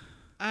two.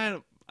 I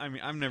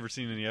mean, I've never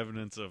seen any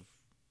evidence of,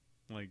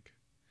 like,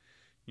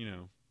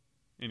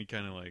 any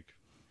kind of, like,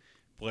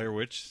 Blair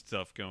Witch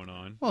stuff going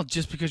on. Well,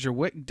 just because you're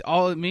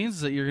all it means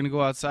is that you're going to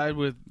go outside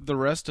with the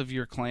rest of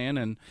your clan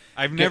and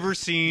I've never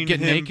seen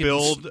him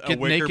build a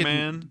Wicker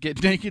Man.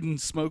 Get naked and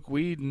smoke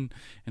weed and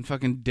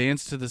fucking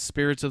dance to the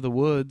spirits of the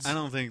woods. I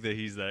don't think that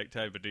he's that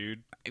type of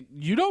dude.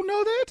 You don't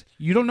know that?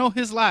 You don't know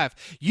his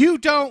life. You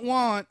don't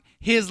want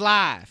his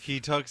life. He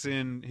tucks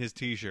in his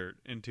T-shirt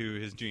into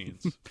his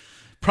jeans.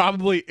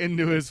 Probably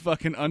into his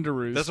fucking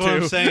underoos. That's what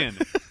I'm saying.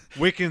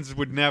 Wiccans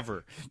would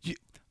never.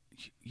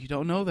 You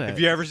don't know that. Have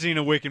you ever seen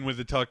a Wiccan with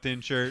a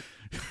tucked-in shirt?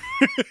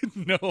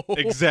 No.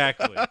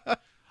 Exactly.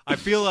 I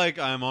feel like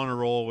I'm on a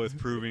roll with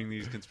proving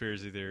these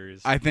conspiracy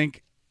theories. I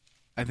think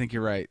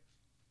you're right.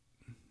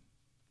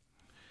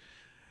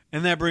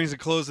 And that brings a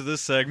close to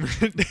this segment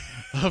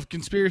Of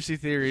conspiracy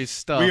theories,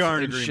 stuff, We are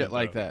in and agreement, shit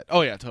like though. that.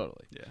 Oh yeah,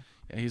 totally. Yeah.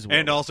 Yeah, he's a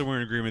And werewolf. also we're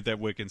in agreement that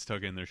Wiccans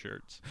tuck in their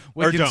shirts.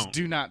 or Wiccans don't.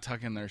 do not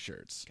tuck in their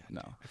shirts.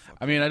 No.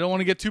 I mean, I don't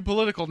want to get too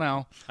political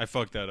now, I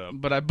fucked that up.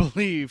 but I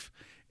believe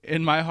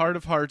in my heart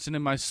of hearts and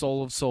in my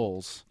soul of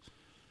souls,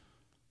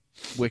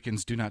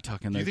 Wiccans do not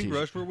tuck in Do their you think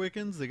t-shirts. Rush were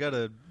Wiccans? They got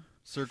a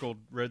circled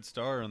red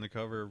star on the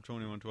cover of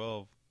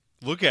 2112.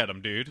 Look at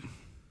them, dude.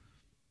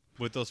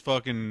 With those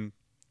fucking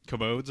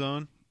commodes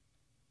on.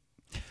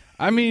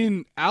 I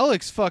mean,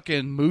 Alex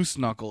fucking Moose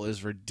Knuckle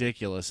is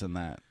ridiculous in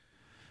that.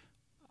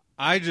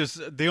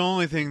 The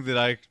only thing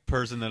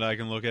person that I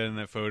can look at in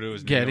that photo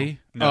is Getty?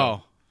 Neil.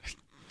 No. Oh.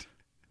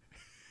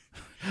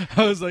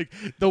 I was like,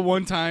 the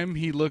one time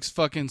he looks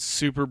fucking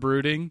super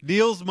brooding.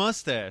 Neil's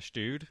mustache,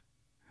 dude.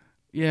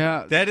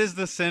 Yeah. That is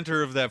the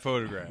center of that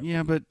photograph.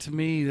 Yeah, but to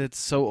me, that's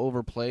so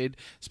overplayed,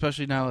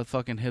 especially now with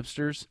fucking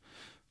hipsters.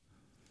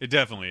 It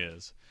definitely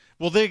is.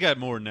 Well, they got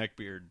more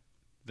neckbeard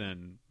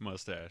than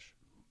mustache.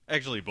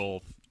 Actually,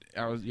 both.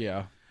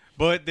 Yeah.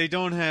 But they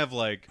don't have,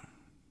 like...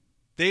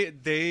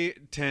 They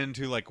tend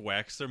to, like,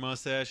 wax their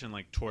mustache and,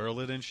 like, twirl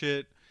it and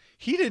shit.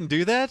 He didn't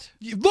do that.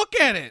 Look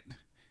at it!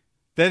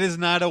 That is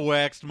not a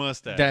waxed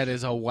mustache. That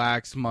is a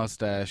waxed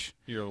mustache.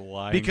 You're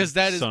lying, Because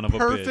that is son of a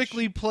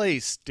perfectly bitch.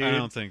 placed, dude. I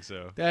don't think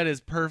so. That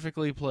is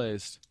perfectly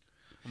placed.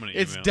 I'm gonna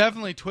email It's him.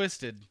 definitely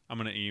twisted. I'm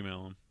gonna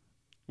email him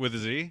with a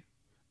Z.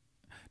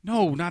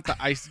 No, not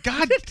the ice.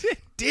 God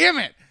damn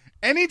it!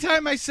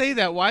 Anytime I say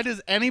that, why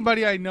does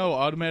anybody I know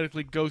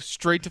automatically go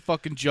straight to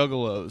fucking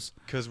juggalos?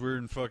 Because we're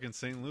in fucking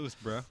St. Louis,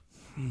 bro.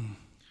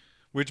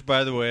 Which,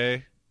 by the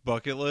way,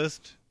 bucket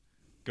list: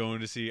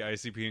 going to see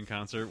ICP in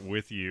concert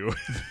with you.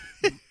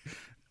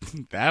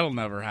 That'll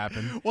never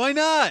happen. Why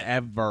not?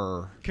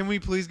 Ever. Can we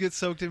please get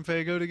Soaked in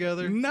Fago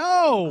together?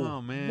 No!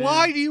 Oh, man.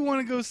 Why do you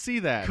want to go see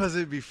that? Because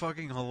it'd be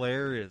fucking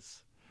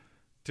hilarious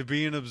to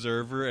be an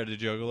observer at a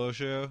Juggalo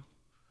show.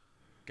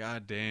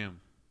 God damn.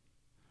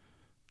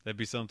 That'd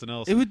be something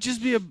else. It would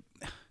just be a...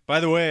 By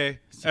the way,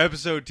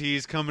 episode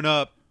tease coming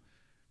up.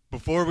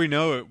 Before we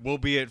know it, we'll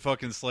be at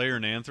fucking Slayer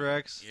and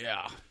Anthrax.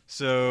 Yeah.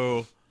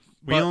 So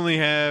we But- only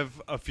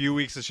have a few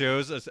weeks of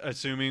shows,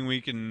 assuming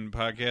we can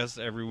podcast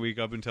every week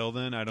up until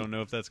then. I don't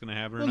know if that's going to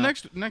happen or Well,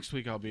 not. next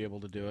week I'll be able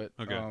to do it.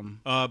 Okay.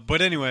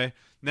 But anyway,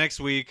 next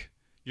week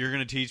you're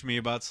going to teach me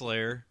about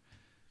Slayer.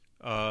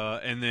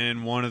 And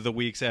then one of the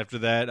weeks after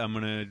that, I'm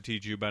going to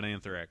teach you about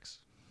Anthrax.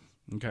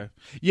 Okay.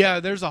 Yeah,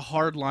 there's a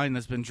hard line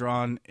that's been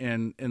drawn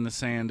in the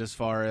sand as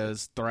far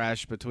as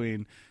thrash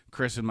between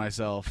Chris and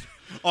myself.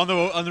 On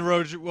the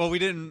road, well, we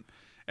didn't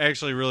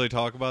actually really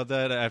talk about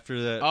that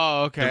after that.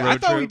 Oh, okay. the I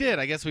road thought we trip. did.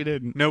 I guess we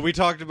didn't. No, we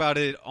talked about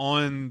it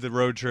on the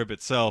road trip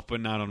itself,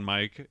 but not on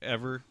mic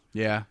ever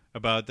Yeah.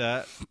 about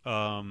that.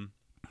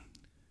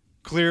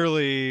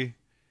 Clearly,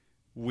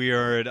 we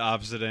are at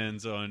opposite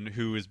ends on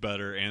who is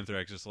better,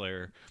 Anthrax or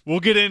Slayer.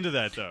 We'll get into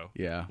that though.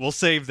 Yeah. We'll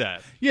save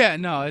that. Yeah,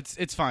 no,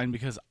 it's fine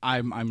because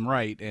I'm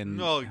right and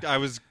No, I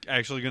was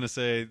actually going to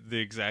say the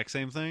exact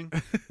same thing,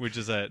 which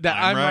is that, that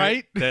I'm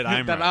right. That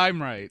I'm that right.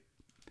 I'm right.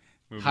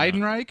 Moving on.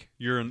 Heidenreich?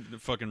 You're a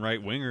fucking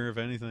right winger, if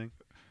anything.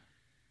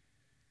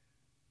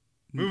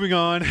 Moving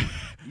on.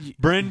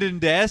 Brendan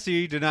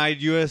Dassey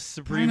denied U.S.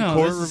 Supreme I know,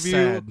 Court this is review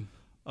sad.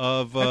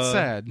 of That's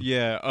sad.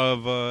 Yeah,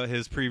 of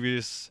his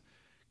previous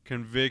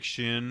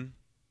conviction.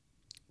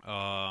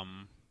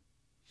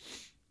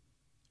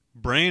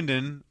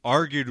 Brandon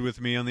argued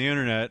with me on the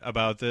internet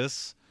about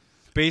this.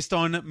 based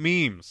on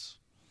memes.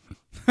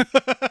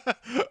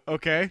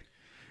 Okay.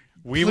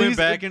 We went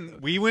back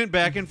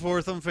and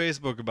forth on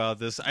Facebook about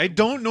this. I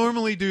don't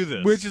normally do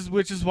this.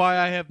 Which is why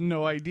I have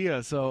no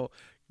idea. So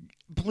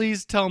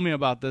please tell me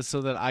about this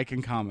so that I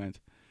can comment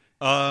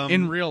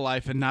in real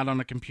life and not on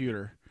a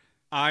computer.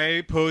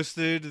 I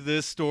posted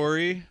this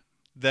story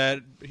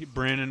that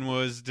Brandon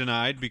was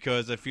denied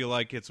because I feel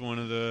like it's one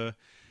of the,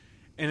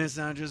 and it's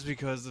not just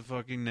because the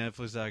fucking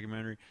Netflix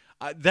documentary.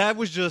 That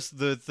was just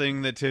the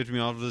thing that tipped me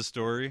off of the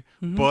story,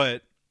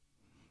 but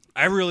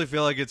I really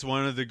feel like it's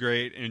one of the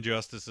great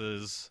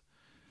injustices,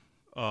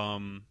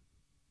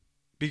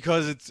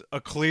 because it's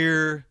a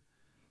clear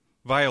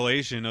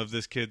violation of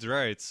this kid's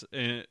rights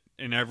in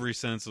every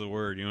sense of the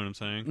word. You know what I'm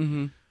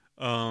saying?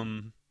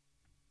 Mm-hmm.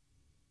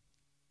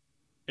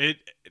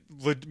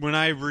 When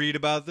I read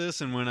about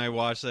this and when I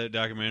watched that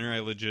documentary, I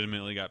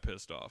legitimately got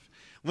pissed off.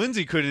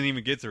 Lindsay couldn't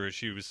even get through it.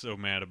 She was so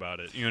mad about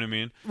it. You know what I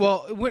mean?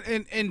 Well,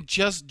 and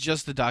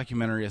just the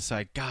documentary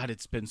aside, God,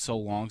 it's been so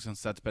long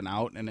since that's been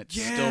out, and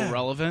it's still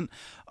relevant.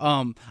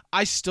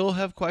 I still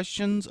have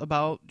questions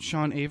about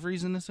Sean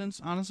Avery's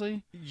innocence,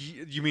 honestly.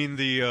 You mean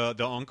the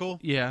uncle?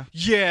 Yeah.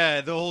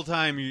 Yeah, the whole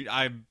time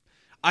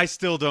I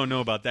still don't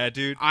know about that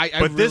dude.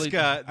 But really,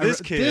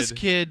 this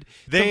kid,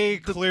 they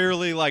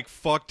clearly like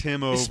fucked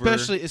him over.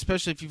 Especially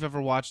if you've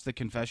ever watched the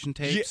confession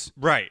tapes.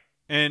 Yeah, right.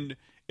 And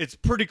it's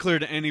pretty clear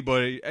to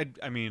anybody.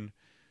 I mean,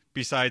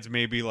 besides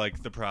maybe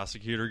like the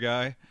prosecutor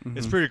guy,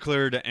 it's pretty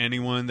clear to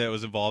anyone that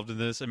was involved in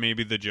this, and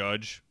maybe the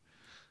judge,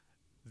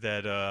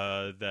 that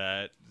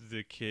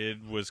the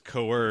kid was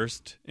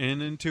coerced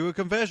into a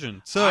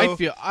confession. So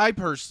I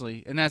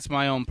personally, and that's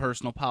my own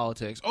personal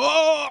politics.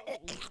 Oh,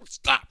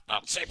 stop!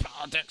 Don't say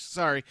politics.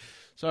 Sorry,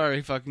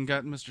 fucking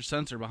got Mr.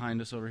 Censor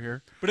behind us over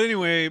here. But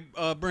anyway,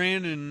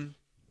 Brandon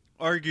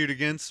argued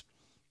against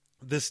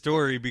this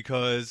story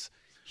because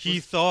he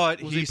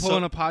thought was he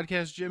pulling a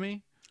podcast,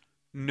 Jimmy?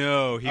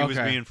 No, he was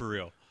being for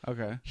real.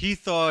 Okay. He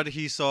thought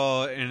he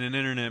saw in an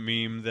internet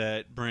meme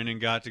that Brandon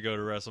got to go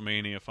to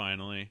WrestleMania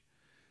finally.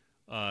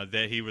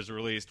 That he was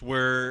released.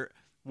 What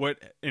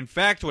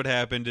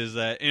happened is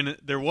that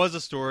there was a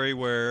story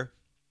where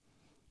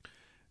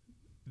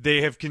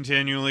they have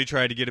continually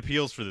tried to get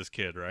appeals for this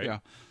kid, right? Yeah.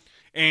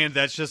 And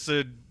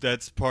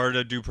that's part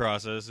of due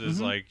process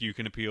is like you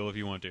can appeal if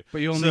you want to.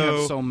 But you only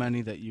have so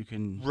many that you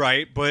can.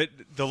 Right, but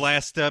the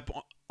last step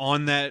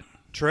on that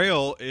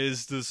trail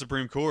is the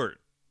Supreme Court.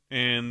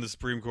 And the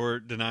Supreme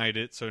Court denied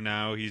it, so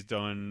now he's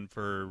done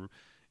for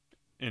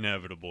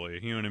inevitably.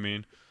 You know what I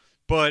mean?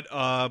 But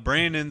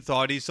Brandon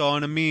thought he saw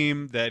in a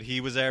meme that he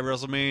was at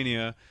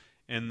WrestleMania,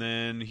 and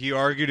then he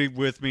argued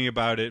with me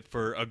about it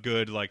for a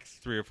good,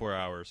 3 or 4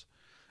 hours.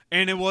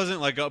 And it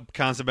wasn't like a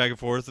constant back and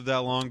forth of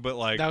that long, but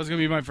that was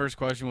going to be my first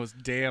question was,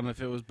 damn, if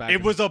it was back.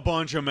 It was a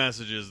bunch of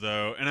messages,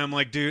 though. And I'm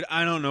like, dude,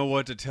 I don't know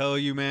what to tell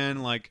you,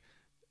 man. Like,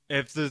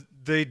 if the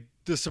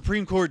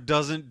Supreme Court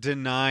doesn't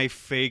deny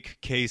fake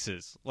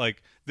cases.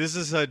 Like, this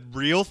is a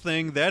real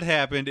thing that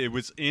happened. It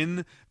was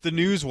in the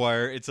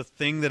newswire. It's a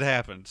thing that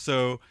happened.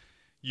 So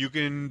you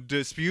can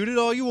dispute it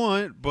all you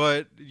want,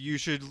 but you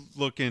should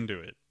look into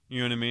it. You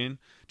know what I mean?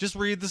 Just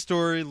read the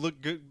story,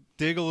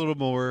 dig a little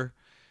more.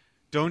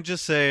 Don't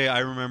just say, I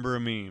remember a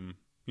meme.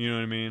 You know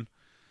what I mean?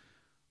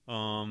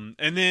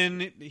 And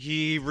then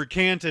he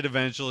recanted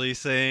eventually,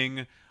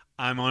 saying,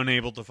 I'm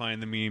unable to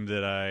find the meme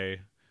that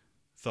I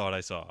thought I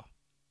saw.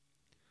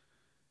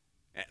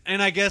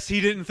 And I guess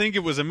he didn't think it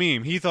was a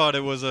meme. He thought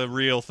it was a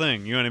real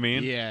thing. You know what I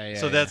mean? Yeah.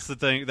 So that's the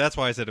thing. That's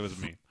why I said it was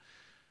a meme.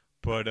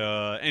 But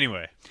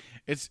anyway.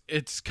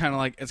 It's kind of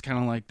like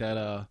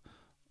that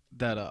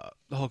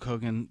Hulk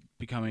Hogan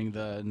becoming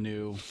the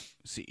new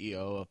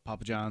CEO of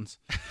Papa John's.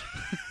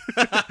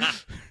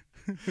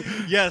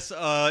 Yes,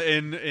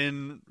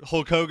 in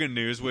Hulk Hogan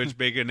news, which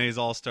Baconaise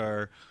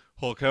All-Star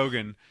Hulk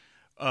Hogan,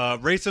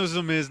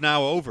 racism is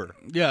now over.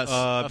 Yes,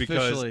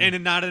 because officially.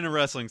 And not in a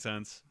wrestling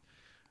sense.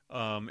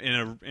 I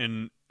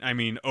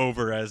mean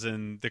over as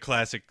in the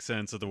classic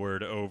sense of the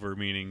word over,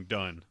 meaning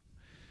done.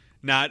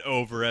 Not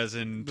over as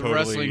in the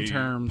totally wrestling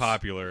terms.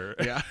 Popular.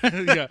 Yeah.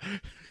 Yeah.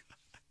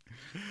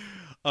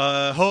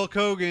 Hulk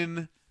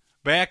Hogan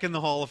back in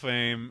the Hall of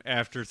Fame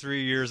after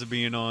 3 years of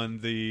being on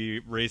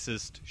the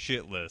racist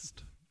shit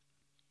list.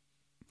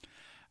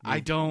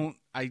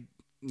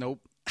 Nope.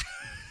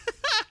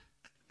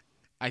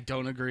 I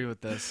don't agree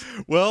with this.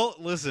 Well,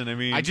 listen, I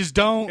mean, I just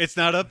don't. It's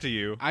not up to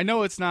you. I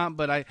know it's not,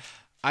 but I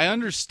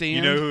understand.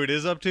 You know who it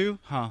is up to?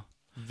 Huh.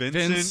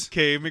 Vince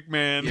K.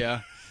 McMahon.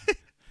 Yeah.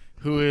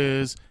 Who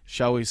is,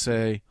 shall we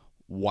say,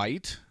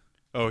 white?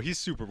 Oh, he's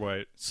super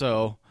white.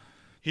 So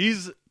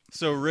he's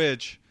so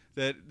rich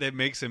that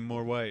makes him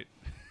more white.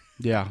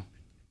 Yeah.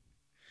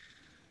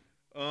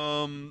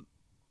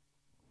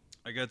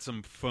 I got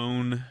some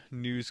phone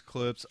news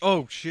clips.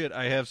 Oh shit,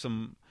 I have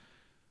some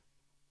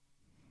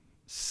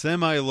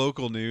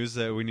semi-local news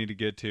that we need to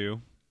get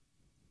to.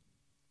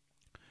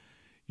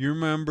 You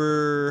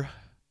remember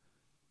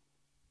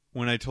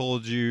when I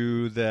told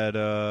you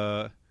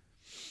that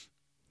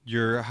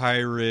your High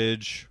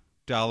Ridge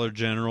Dollar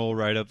General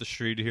right up the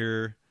street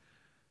here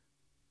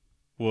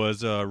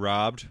was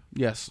robbed.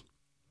 Yes.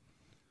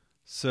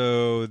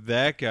 So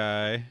that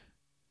guy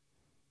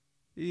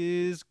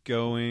is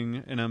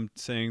going, and I'm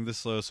saying this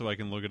slow so I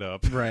can look it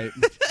up. Right.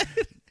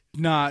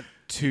 Not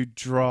to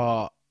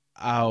draw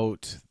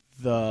out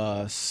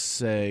the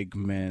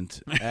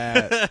segment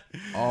at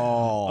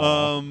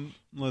all.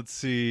 Let's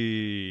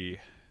see.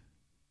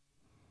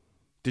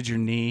 Did your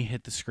knee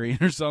hit the screen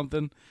or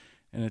something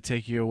and it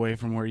take you away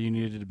from where you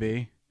needed to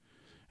be?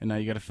 And now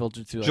you got to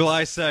filter to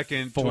July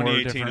 2nd,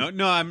 2018. different-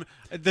 No,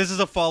 this is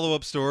a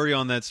follow-up story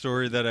on that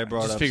story that I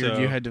brought Just up. figured so-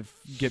 you had to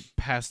get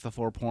past the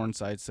 4 porn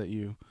sites that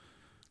you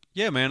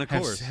Yeah, man, of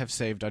have, course. have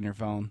saved on your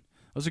phone.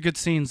 Those are good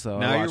scenes, though.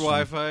 Now I your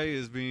watched them. Wi-Fi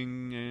is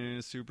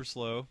being super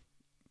slow.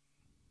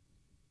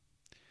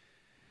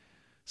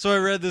 So I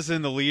read this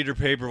in the Leader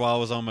paper while I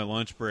was on my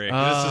lunch break.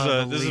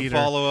 The This is a Leader.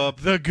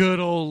 follow-up. The good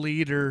old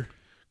leader.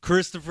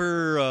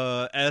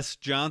 Christopher S.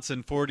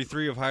 Johnson,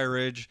 43, of High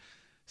Ridge,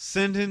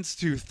 sentenced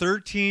to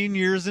 13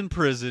 years in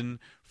prison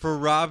for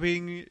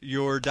robbing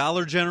your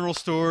Dollar General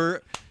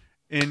store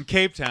in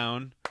Cape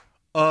Town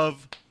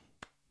of...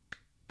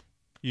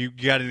 You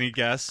got any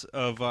guess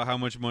of how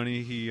much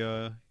money he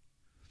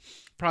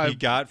Probably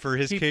got for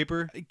his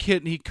caper?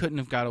 he couldn't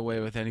have got away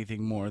with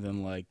anything more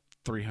than like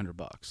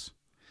 $300.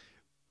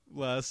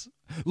 Less.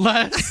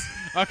 Less.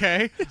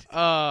 Okay.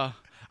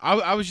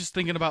 I was just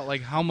thinking about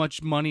like how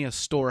much money a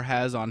store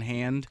has on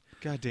hand.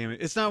 God damn it.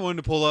 It's not one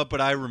to pull up,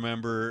 but I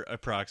remember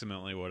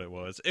approximately what it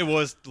was. It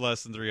was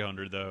less than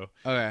 300 though.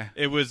 Okay.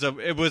 It was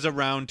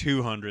around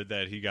 200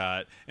 that he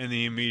got, and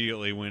he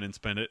immediately went and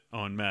spent it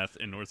on meth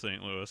in North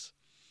St. Louis.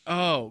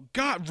 Oh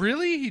God,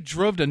 really? He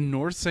drove to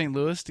North St.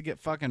 Louis to get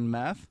fucking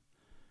meth?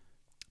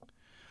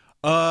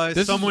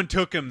 Someone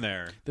took him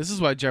there. This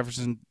is why This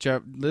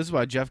is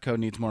why Jeffco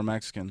needs more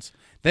Mexicans.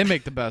 They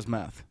make the best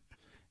meth,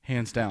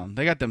 hands down.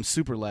 They got them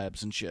super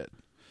labs and shit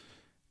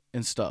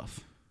and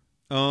stuff.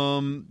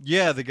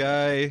 Yeah, the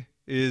guy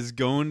is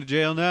going to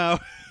jail now.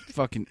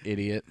 Fucking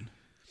idiot.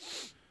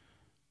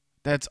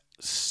 That's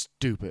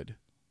stupid.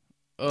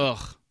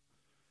 Ugh.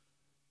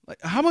 Like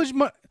how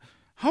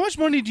much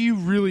money do you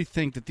really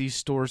think that these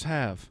stores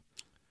have?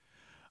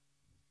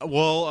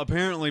 Well,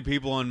 apparently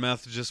people on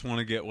meth just want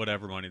to get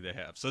whatever money they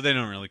have, so they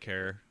don't really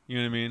care. You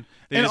know what I mean?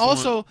 They And just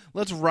also,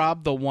 let's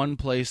rob the one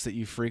place that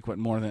you frequent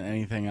more than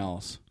anything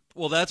else.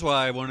 well, that's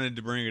why I wanted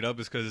to bring it up,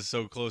 is because it's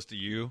so close to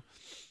you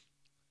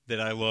that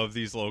I love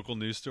these local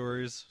news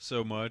stories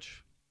so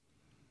much.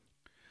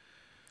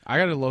 I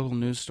got a local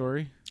news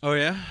story. Oh,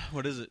 yeah?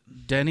 What is it?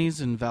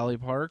 Denny's in Valley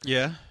Park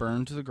Yeah?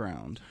 burned to the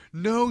ground.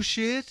 No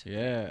shit?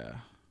 Yeah.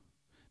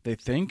 They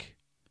think?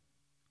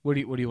 What do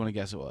you want to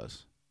guess it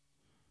was?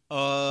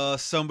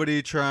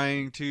 Somebody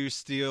trying to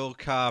steal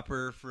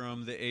copper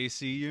from the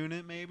AC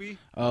unit, maybe?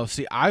 Oh,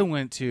 see, I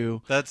went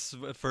to That's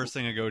the first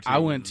thing I go to. I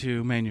went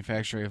to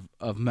manufacturing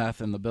of meth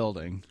in the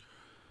building.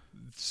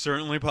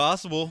 Certainly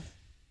possible.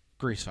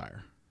 Grease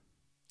fire.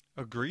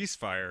 A grease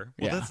fire?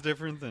 Well, Yeah. that's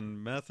different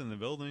than meth in the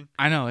building.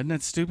 I know, isn't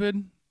that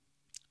stupid?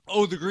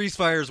 Oh, the grease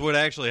fire is what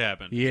actually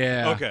happened.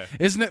 Yeah. Okay.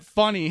 Isn't it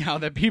funny how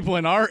that people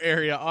in our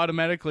area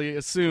automatically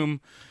assume?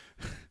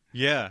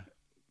 Yeah.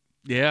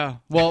 Yeah.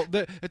 Well,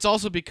 it's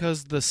also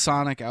because the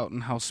Sonic out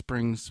in House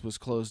Springs was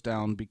closed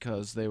down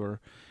because they were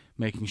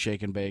making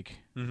shake and bake,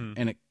 Mm-hmm.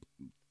 and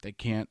they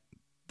can't.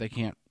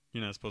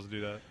 You're not supposed to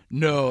do that.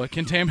 No, it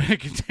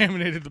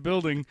contaminated the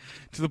building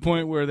to the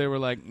point where they were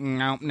like,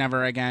 "No,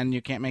 never again.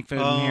 You can't make food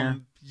in here."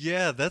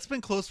 Yeah, that's been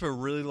closed for a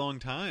really long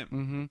time.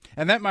 Mm-hmm.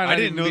 And that might not I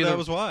didn't even know be that the-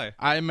 was why.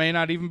 I may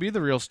not even be the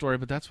real story,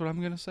 but that's what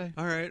I'm gonna say.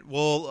 All right.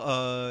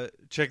 Well,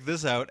 check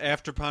this out.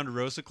 After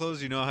Ponderosa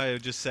closed, you know how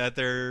it just sat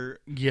there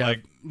Yeah,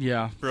 like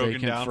yeah, broken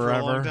vacant down forever. for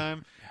a long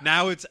time?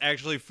 Now it's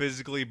actually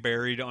physically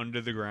buried under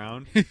the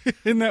ground.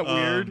 Isn't that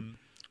weird?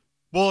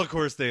 Well, of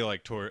course they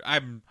like tore.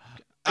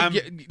 I'm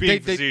Yeah, being they-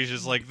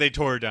 facetious. Like they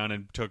tore it down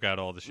and took out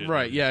all the shit.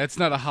 Right? Yeah, it's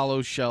not a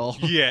hollow shell.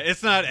 Yeah,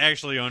 it's not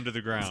actually under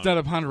the ground. It's not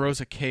a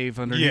Ponderosa cave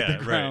underneath Yeah, the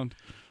right. ground.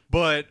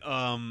 But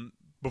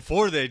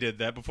before they did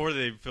that, before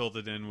they filled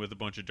it in with a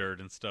bunch of dirt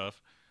and stuff,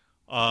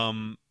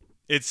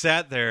 it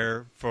sat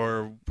there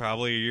for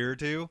probably a year or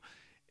two.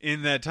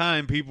 In that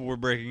time, people were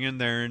breaking in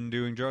there and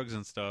doing drugs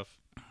and stuff.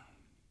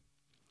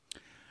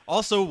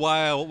 Also,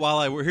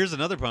 here's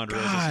another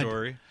Ponderosa God.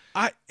 story.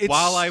 It's,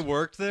 While I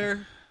worked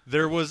there,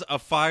 there was a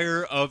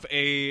fire of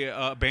a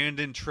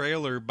abandoned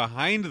trailer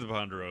behind the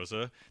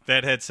Ponderosa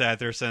that had sat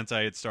there since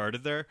I had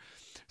started there.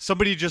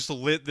 Somebody just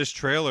lit this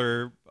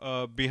trailer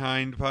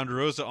behind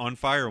Ponderosa on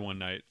fire one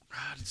night.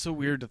 God, it's so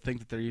weird to think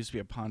that there used to be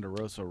a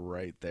Ponderosa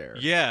right there.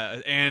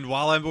 Yeah, and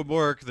while I'm at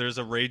work, there's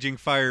a raging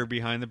fire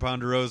behind the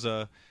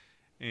Ponderosa.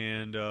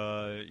 And,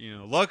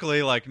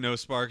 luckily, like, no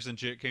sparks and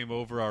shit came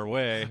over our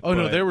way. Oh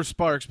no, but there were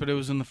sparks, but it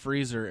was in the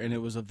freezer, and it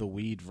was of the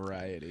weed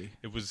variety.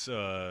 It was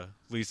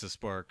Lisa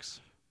Sparks.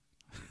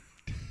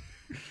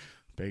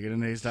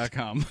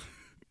 BaconandAce.com.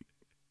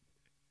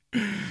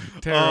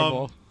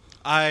 Terrible.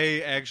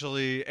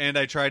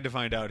 I tried to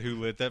find out who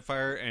lit that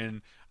fire,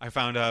 and I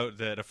found out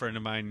that a friend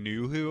of mine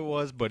knew who it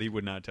was, but he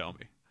would not tell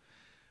me.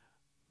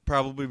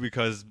 probably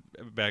because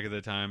back at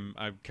the time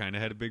I kind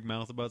of had a big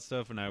mouth about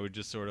stuff, and I would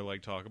just sort of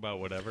like talk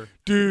about whatever.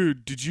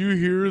 Dude, did you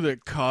hear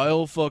that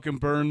Kyle fucking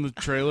burned the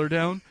trailer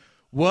down?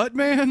 What,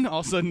 man?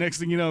 All of a sudden, next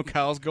thing you know,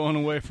 Kyle's going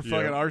away for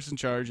fucking arson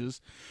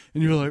charges.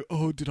 And you're like,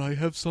 oh, did I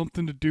have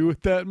something to do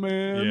with that,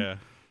 man? Yeah.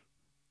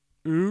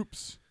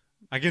 Oops.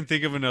 I can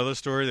think of another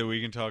story that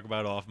we can talk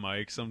about off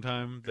mic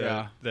sometime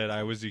that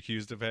I was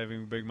accused of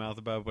having a big mouth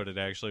about, but it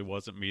actually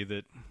wasn't me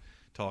that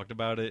talked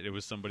about it. It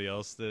was somebody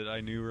else that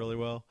I knew really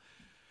well.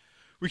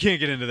 We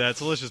can't get into that,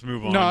 so let's just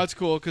move on. No, it's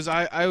cool, because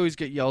I always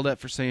get yelled at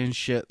for saying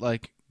shit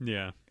like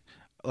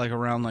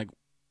around like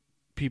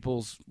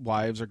people's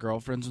wives or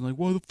girlfriends, and like,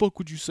 why the fuck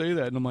would you say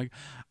that? And I'm like,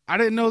 I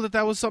didn't know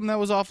that was something that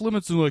was off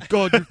limits. And like,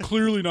 God, you're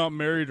clearly not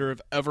married or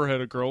have ever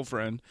had a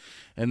girlfriend.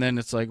 And then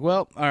it's like,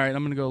 well, all right,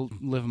 I'm gonna go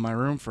live in my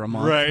room for a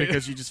month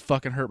because you just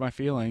fucking hurt my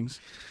feelings.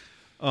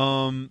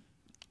 So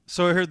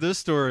I heard this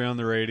story on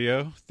the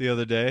radio the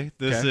other day.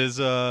 This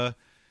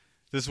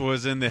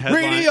was in the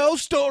headline. Radio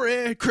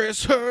story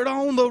Chris heard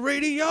on the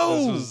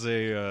radio. This was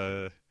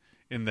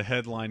in the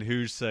headline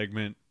Who's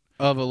segment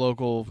of a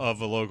local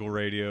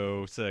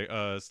radio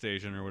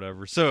station or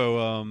whatever.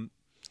 So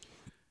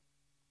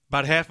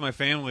about half my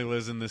family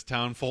lives in this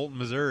town, Fulton,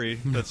 Missouri.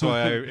 That's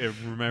why I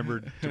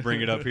remembered to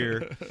bring it up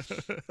here.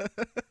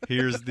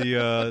 Here's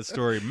the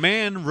story.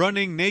 Man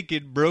running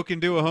naked broke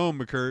into a home,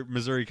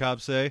 Missouri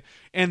cops say,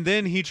 and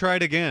then he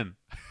tried again.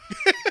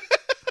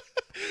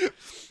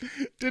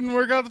 Didn't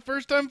work out the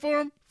first time for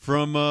him?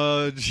 From,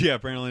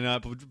 apparently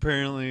not, but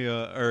apparently,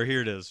 or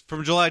here it is.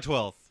 From July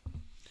 12th.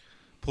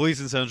 Police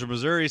in central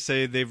Missouri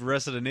say they've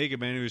arrested a naked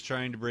man who was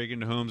trying to break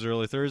into homes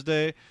early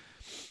Thursday.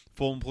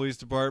 Fulton Police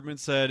Department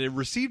said it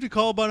received a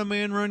call about a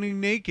man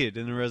running naked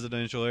in the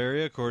residential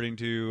area, according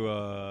to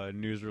a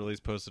news release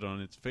posted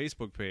on its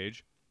Facebook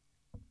page.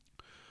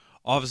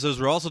 Officers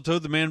were also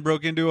told the man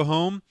broke into a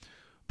home,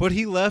 but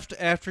he left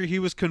after he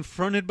was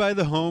confronted by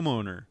the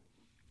homeowner.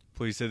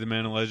 Police say the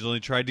man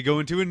allegedly tried to go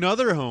into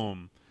another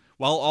home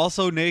while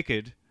also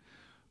naked,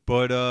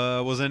 but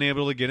was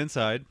unable to get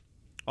inside.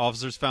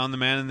 Officers found the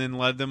man and then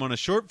led them on a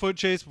short foot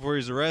chase before he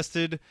was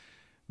arrested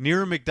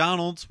near a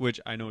McDonald's, which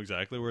I know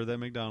exactly where that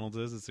McDonald's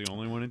is. It's the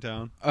only one in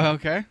town.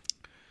 Okay.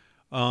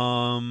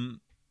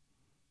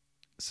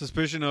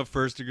 Suspicion of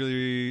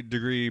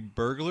first-degree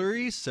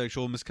burglary,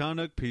 sexual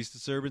misconduct, peace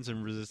disturbance,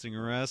 and resisting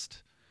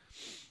arrest.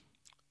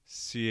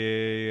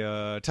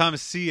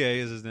 Thomas C.A.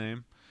 is his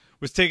name.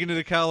 Was taken to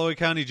the Callaway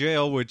County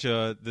Jail, which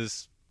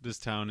this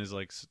town is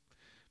like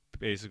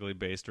basically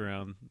based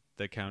around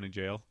the county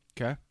jail.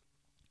 Okay.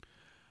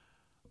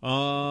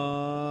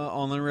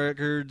 Online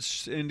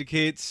records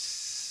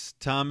indicates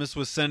Thomas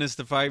was sentenced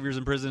to 5 years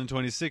in prison in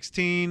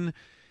 2016.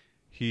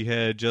 He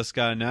had just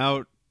gotten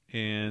out,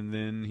 and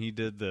then he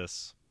did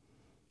this.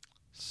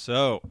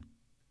 So,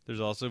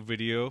 there's also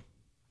video.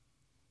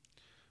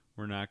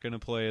 We're not going to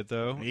play it,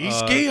 though. He's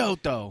scared,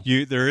 though.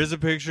 There is a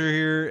picture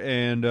here,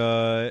 and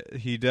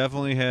he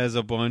definitely has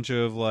a bunch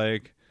of,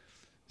 like,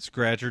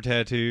 scratcher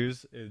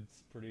tattoos.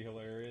 It's pretty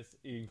hilarious,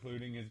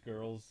 including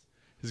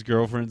his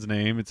girlfriend's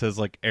name. It says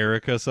like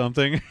Erica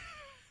something.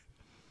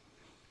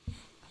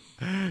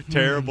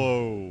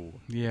 Terrible.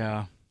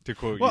 Yeah. To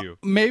quote you.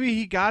 Maybe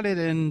he got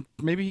it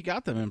maybe he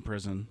got them in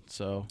prison.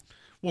 So.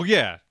 Well,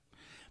 yeah.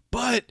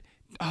 But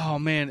oh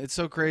man, it's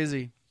so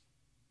crazy.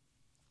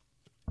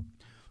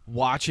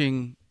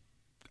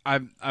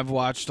 I've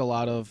watched a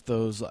lot of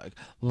those like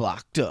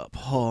Locked Up,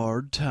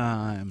 Hard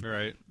Time,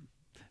 right?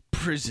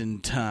 Prison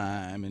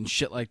Time and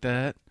shit like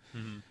that.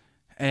 Mm-hmm.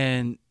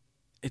 And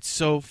it's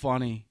so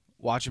funny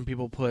watching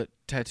people put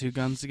tattoo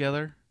guns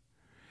together,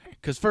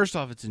 because first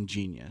off, it's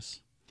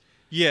ingenious.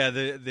 Yeah,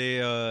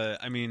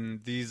 I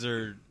mean, these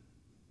are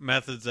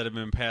methods that have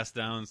been passed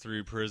down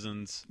through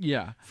prisons.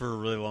 Yeah, for a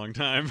really long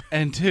time.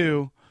 And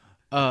two,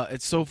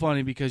 it's so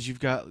funny because you've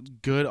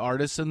got good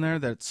artists in there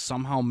that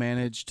somehow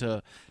managed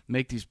to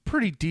make these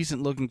pretty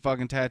decent looking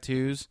fucking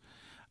tattoos,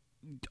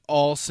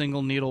 all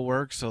single needle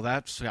work. So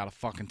that's gotta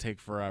fucking take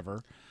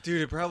forever.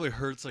 Dude, it probably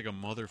hurts like a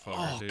motherfucker.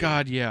 Oh dude.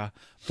 God, yeah.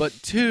 But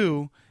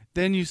two.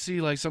 Then you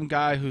see like some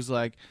guy who's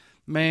like,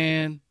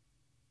 man,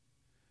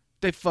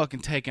 they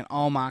fucking taking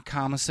all my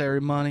commissary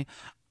money.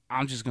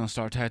 I'm just gonna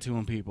start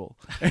tattooing people.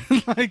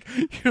 And like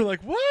you're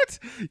like, what?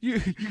 You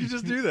can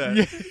just do that.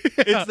 Yeah.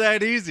 It's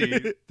that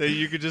easy that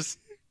you could just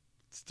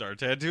start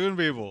tattooing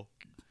people.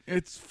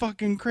 It's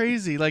fucking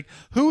crazy. Like,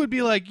 who would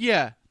be like,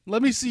 yeah,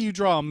 let me see you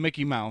draw a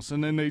Mickey Mouse,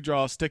 and then they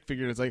draw a stick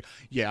figure, and it's like,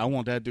 yeah, I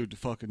want that dude to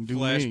fucking do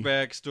me.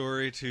 Flashback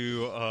story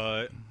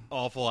to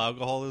awful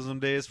alcoholism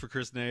days for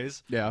Chris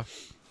Nays. Yeah.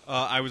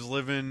 I was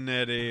living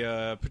at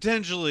a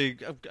potentially,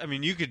 I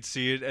mean, you could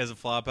see it as a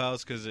flop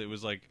house because it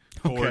was like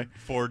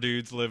four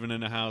dudes living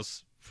in a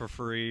house for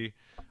free.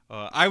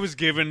 I was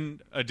giving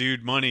a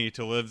dude money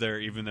to live there,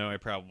 even though I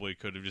probably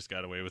could have just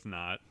got away with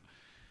not.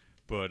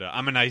 But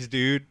I'm a nice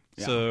dude.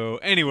 Yeah. So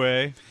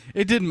anyway,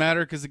 it didn't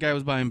matter because the guy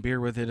was buying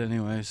beer with it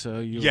anyway. So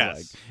you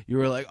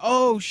were like,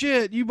 oh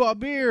shit, you bought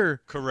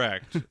beer.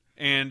 Correct.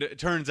 And it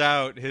turns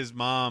out his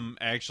mom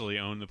actually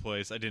owned the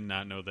place. I did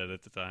not know that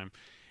at the time.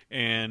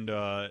 And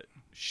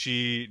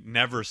she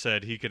never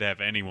said he could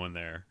have anyone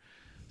there.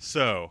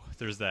 So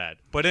there's that.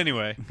 But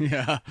anyway,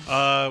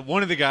 Yeah.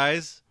 one of the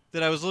guys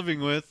that I was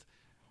living with,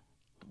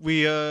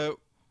 we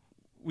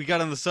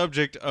got on the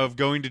subject of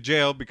going to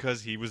jail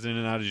because he was in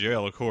and out of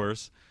jail, of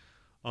course.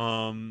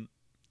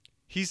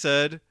 He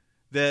said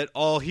that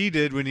all he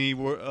did when he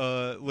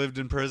lived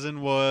in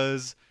prison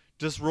was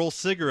just roll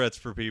cigarettes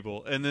for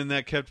people, and then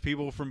that kept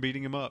people from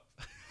beating him up.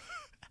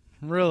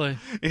 Really?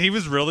 And he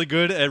was really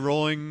good at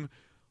rolling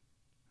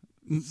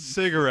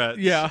cigarettes.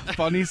 Yeah.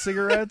 Funny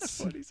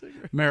cigarettes? Funny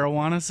cigarettes.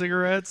 Marijuana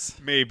cigarettes?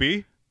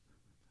 Maybe.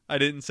 I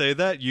didn't say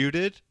that. You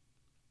did.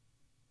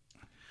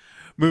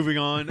 Moving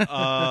on,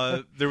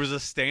 there was a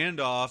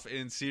standoff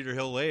in Cedar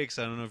Hill Lakes.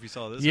 I don't know if you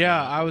saw this.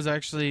 Yeah, I was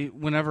actually,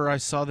 whenever I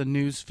saw the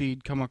news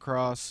feed come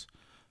across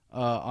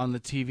on the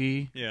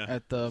TV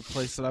at the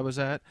place that I was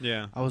at,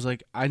 Yeah. I was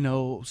like, I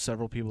know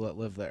several people that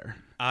live there.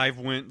 I've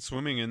went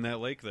swimming in that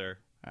lake there.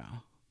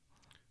 Wow.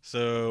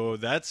 So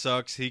that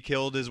sucks. He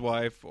killed his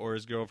wife or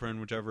his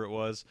girlfriend, whichever it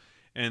was,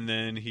 and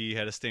then he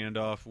had a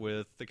standoff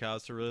with the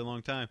cops for a really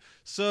long time.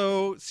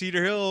 So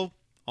Cedar Hill,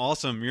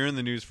 awesome. You're in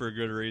the news for a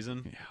good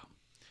reason. Yeah.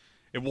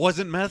 It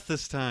wasn't meth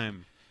this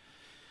time.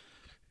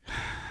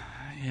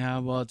 Yeah,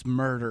 well, it's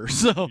murder,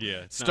 so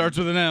Yeah, it starts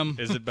with an M.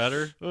 Is it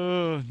better?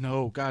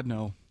 No, God,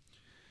 no.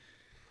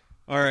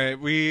 All right,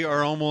 we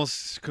are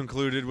almost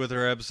concluded with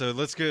our episode.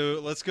 Let's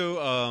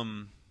go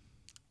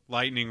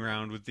lightning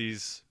round with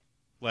these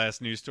last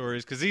news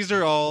stories, because these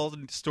are all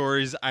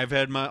stories I've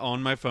had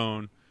on my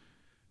phone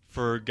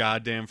for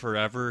goddamn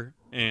forever,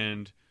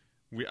 and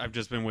I've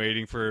just been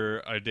waiting for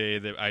a day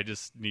that I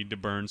just need to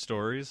burn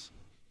stories.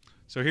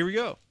 So here we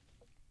go.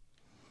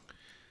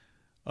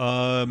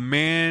 A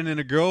man and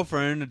a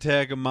girlfriend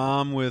attack a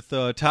mom with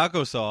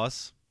taco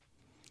sauce.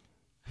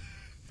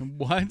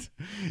 What?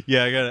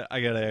 Yeah,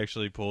 I gotta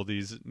actually pull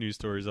these news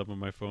stories up on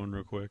my phone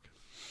real quick.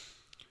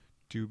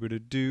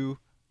 Doo-ba-da-doo.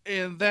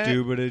 And that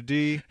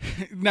Doo-ba-da-dee.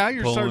 now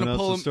you're starting to up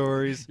pull some them.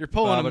 stories. You're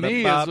pulling to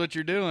me Bop-a-da-bop. is what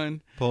you're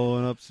doing.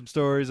 Pulling up some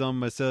stories on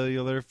my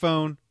cellular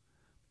phone.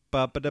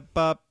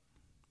 Bop-a-da-bop.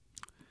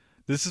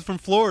 This is from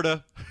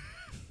Florida.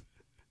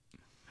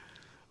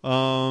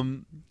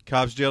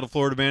 Cops jailed a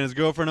Florida man and his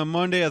girlfriend on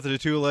Monday after the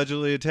two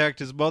allegedly attacked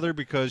his mother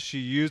because she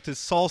used his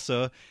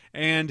salsa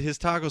and his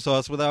taco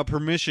sauce without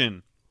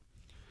permission.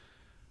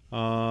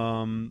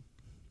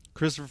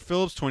 Christopher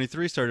Phillips,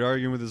 23, started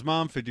arguing with his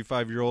mom,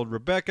 55-year-old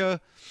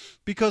Rebecca,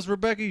 because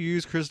Rebecca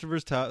used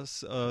Christopher's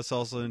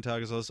salsa and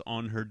taco sauce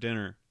on her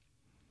dinner.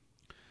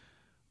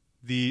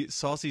 The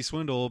saucy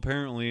swindle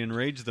apparently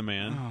enraged the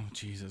man. Oh,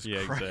 Jesus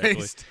Yeah, Christ.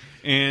 exactly.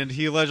 And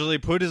he allegedly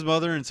put his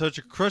mother in such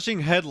a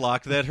crushing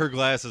headlock that her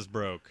glasses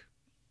broke.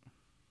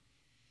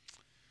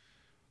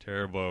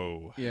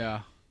 Terrible.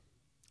 Yeah.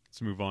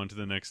 Let's move on to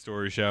the next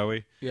story, shall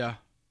we? Yeah.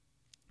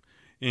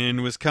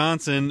 In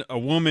Wisconsin, a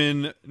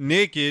woman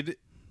naked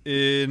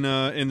in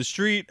the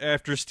street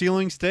after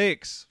stealing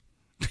steaks.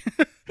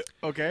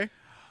 Okay.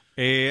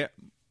 A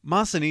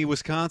Mosinee,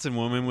 Wisconsin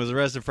woman was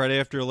arrested Friday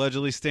after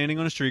allegedly standing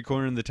on a street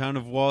corner in the town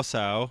of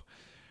Wausau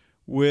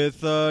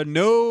with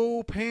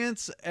no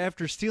pants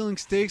after stealing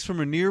steaks from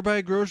a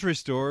nearby grocery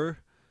store.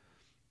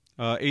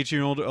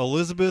 18-year-old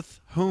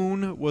Elizabeth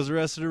Hoon was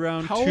arrested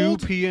around How 2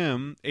 old?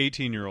 p.m.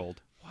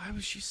 18-year-old. Why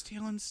was she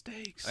stealing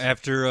steaks?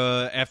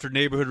 After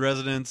neighborhood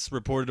residents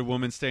reported a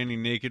woman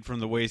standing naked from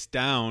the waist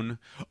down.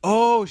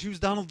 Oh, she was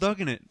Donald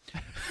Ducking it.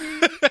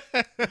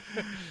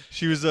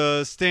 She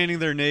was standing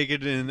there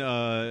naked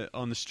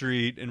on the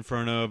street in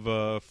front of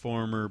a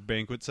former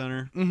banquet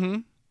center.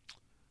 Mm-hmm.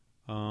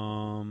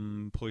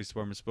 Police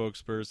department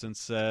spokesperson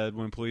said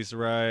when police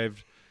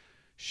arrived,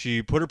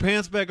 she put her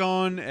pants back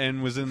on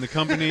and was in the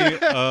company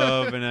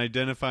of an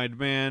identified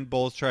man.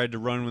 Both tried to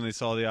run when they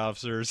saw the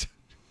officers.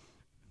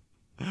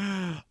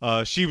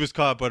 She was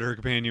caught, but her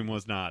companion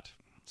was not.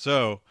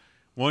 So,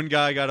 one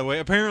guy got away.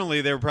 Apparently,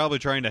 they were probably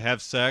trying to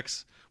have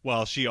sex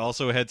while she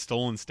also had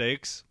stolen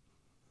steaks.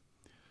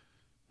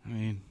 I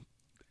mean,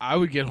 I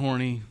would get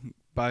horny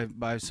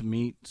by some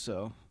meat,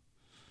 so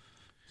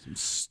some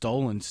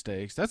stolen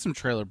steaks. That's some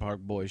Trailer Park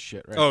Boys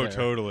shit right Oh, there.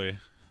 totally.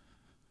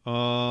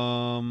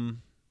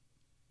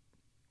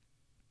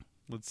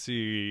 Let's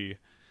see.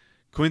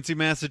 Quincy,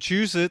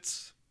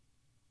 Massachusetts.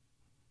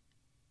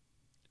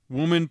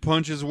 Woman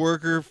punches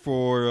worker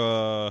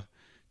for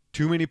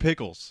too many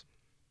pickles.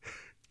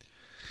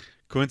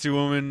 Quincy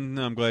woman,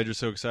 I'm glad you're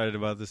so excited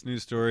about this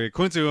news story.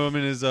 Quincy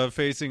woman is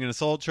facing an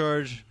assault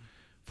charge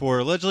for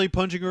allegedly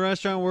punching a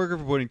restaurant worker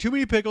for putting too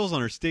many pickles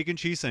on her steak and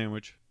cheese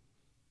sandwich.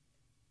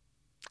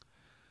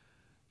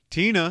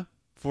 Tina,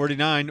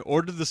 49,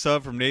 ordered the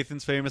sub from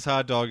Nathan's Famous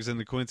Hot Dogs in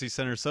the Quincy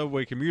Center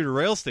subway commuter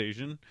rail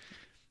station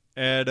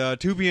at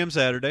 2 p.m.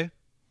 Saturday.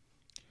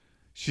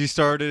 She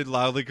started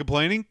loudly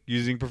complaining,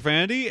 using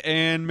profanity,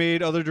 and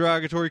made other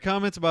derogatory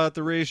comments about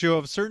the ratio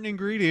of certain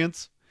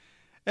ingredients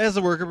as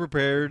the worker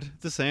prepared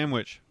the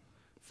sandwich.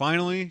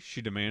 Finally,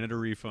 she demanded a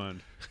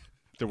refund.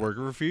 The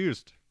worker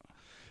refused.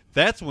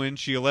 That's when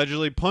she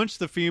allegedly punched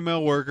the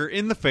female worker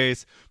in the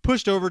face,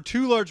 pushed over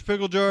 2 large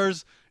pickle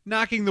jars,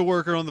 knocking the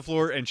worker on the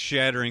floor and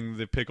shattering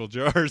the pickle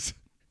jars.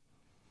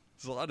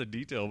 There's a lot of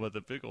detail about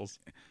the pickles.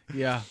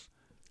 Yeah.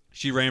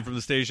 She ran from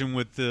the station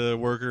with the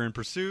worker in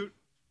pursuit.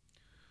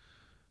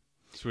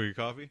 Sweet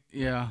coffee?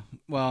 Yeah.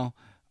 Well,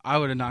 I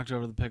would have knocked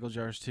over the pickle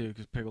jars too,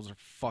 because pickles are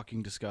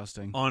fucking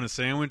disgusting. On a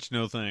sandwich,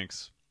 no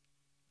thanks.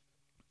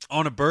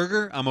 On a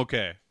burger, I'm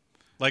okay.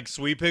 Like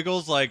sweet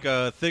pickles, like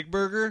a thick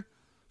burger.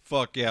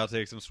 Fuck yeah, I'll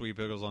take some sweet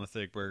pickles on a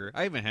thick burger.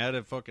 I haven't had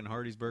a fucking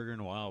Hardee's burger in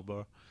a while,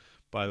 bro.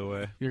 By the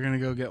way. You're going to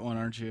go get one,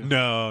 aren't you?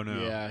 No.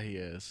 Yeah, he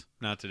is.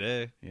 Not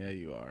today. Yeah,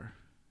 you are.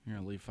 You're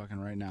going to leave fucking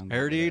right now. I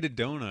already ate a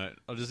donut.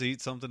 I'll just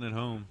eat something at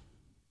home.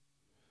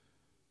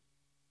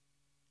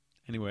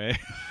 Anyway.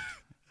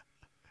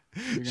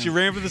 She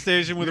ran from the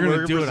station with a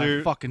worker do pursuit. what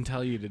I fucking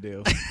tell you to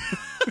do.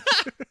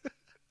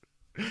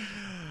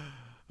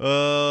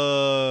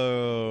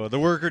 The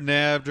worker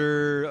nabbed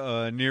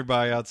her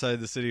nearby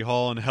outside the city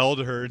hall and held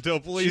her until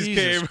police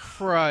Jesus came.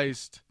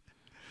 Christ.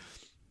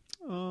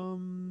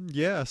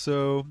 Yeah,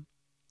 so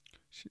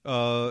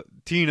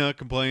Tina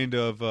complained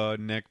of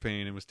neck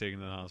pain and was taken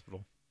to the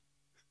hospital.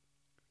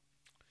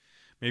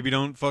 Maybe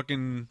don't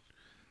fucking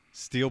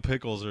steal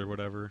pickles or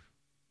whatever.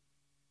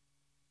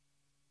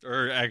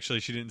 Or actually,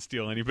 she didn't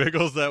steal any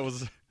pickles. That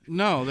was...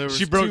 No, there was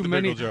She broke too the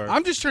many. pickle jar.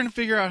 I'm just trying to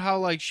figure out how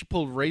like she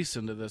pulled race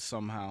into this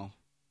somehow.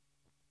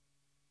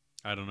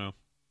 I don't know.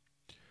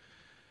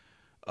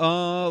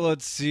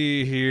 Let's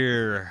see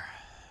here.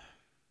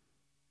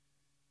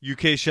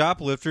 UK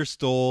shoplifter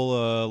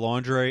stole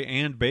lingerie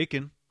and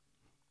bacon.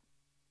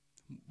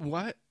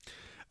 What?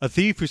 A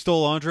thief who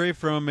stole lingerie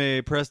from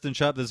a Preston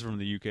shop. This is from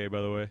the UK,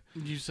 by the way.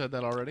 You said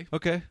that already?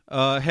 Okay.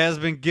 Has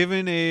been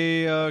given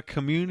a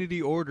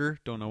community order.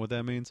 Don't know what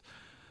that means.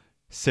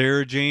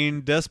 Sarah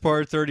Jane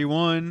Despard,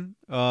 31,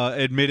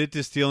 admitted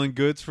to stealing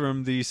goods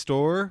from the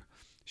store.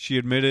 She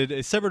admitted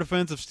a separate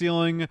offense of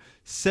stealing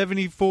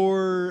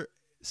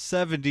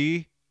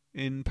 $74.70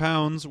 in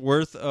pounds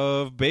worth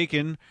of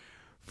bacon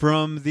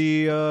from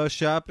the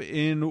shop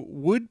in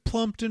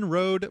Woodplumpton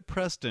Road,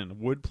 Preston.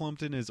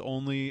 Woodplumpton is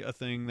only a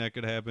thing that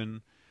could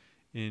happen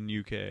in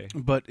UK.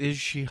 But is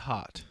she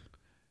hot?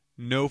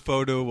 No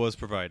photo was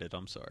provided.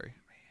 I'm sorry.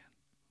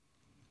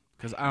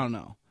 Because I don't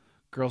know.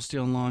 Girl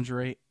stealing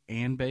lingerie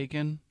and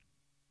bacon?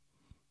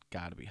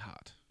 Gotta be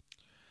hot.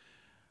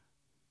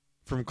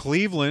 From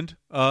Cleveland,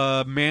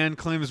 a man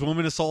claims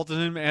woman assaulted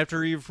him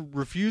after he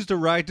refused a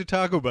ride to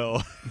Taco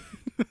Bell.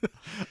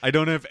 I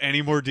don't have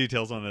any more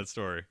details on that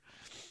story.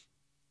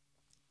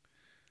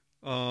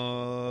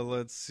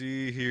 Let's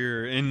see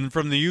here. And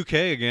from the UK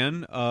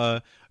again,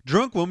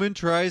 drunk woman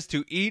tries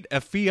to eat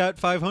a Fiat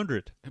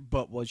 500.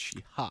 But was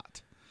she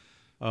hot?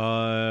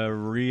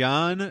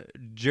 Rian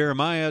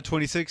Jeremiah,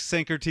 26,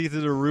 sank her teeth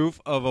in the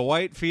roof of a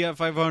white Fiat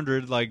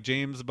 500 like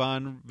James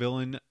Bond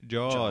villain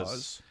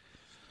Jaws.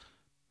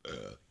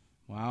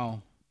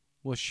 Wow.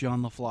 Was she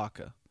on the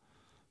flocka?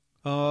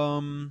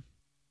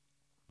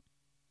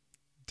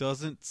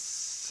 Doesn't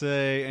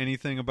say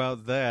anything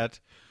about that.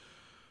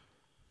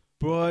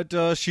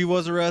 But she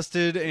was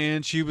arrested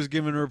and she was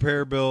given a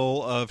repair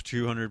bill of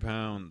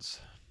 £200.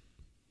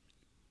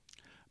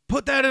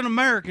 Put that in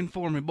American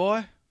for me,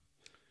 boy.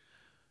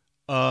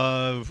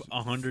 Of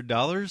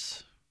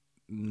 $100?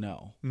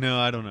 No. No,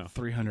 I don't know.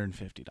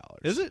 $350.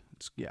 Is it?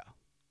 Yeah.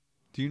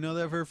 Do you know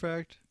that for a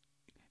fact?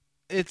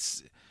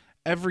 It's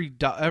every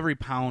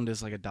pound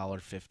is like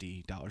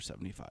 $1.50,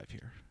 $1.75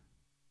 here.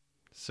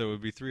 So it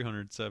would be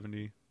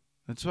 $370.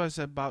 That's what I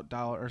said about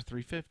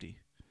 $3.50.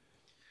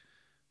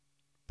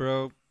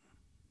 Bro,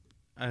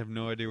 I have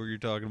no idea what you're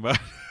talking about.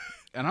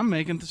 And I'm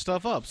making the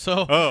stuff up.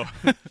 So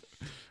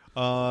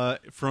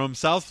from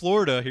South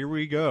Florida, here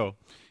we go.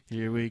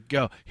 Here we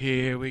go.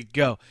 Here we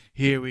go.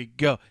 Here we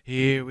go.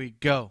 Here we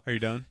go. Are you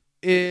done?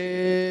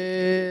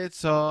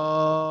 It's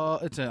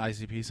an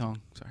ICP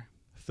song. Sorry.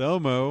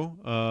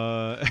 Thelmo,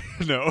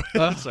 no,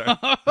 sorry.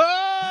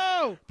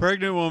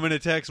 Pregnant woman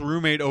attacks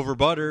roommate over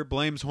butter,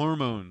 blames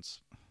hormones.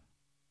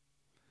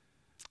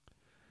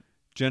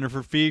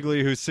 Jennifer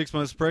Fegley, who's 6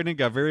 months pregnant,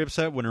 got very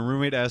upset when her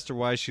roommate asked her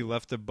why she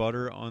left the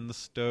butter on the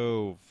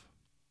stove.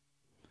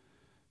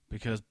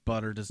 Because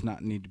butter does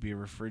not need to be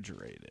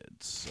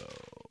refrigerated, so...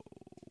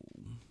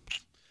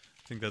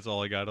 I think that's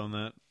all I got on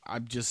that.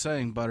 I'm just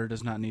saying butter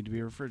does not need to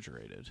be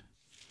refrigerated.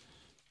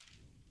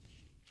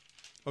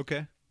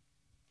 Okay.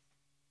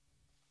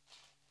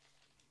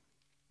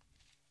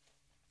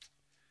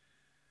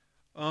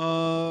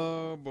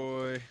 Oh,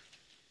 boy.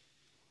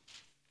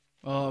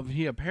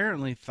 He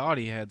apparently thought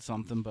he had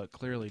something, but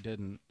clearly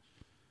didn't.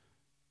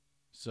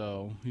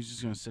 So he's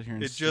just gonna sit here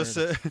and stare at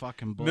the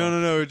fucking book.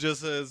 No. It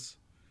just says,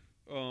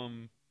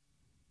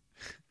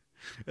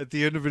 at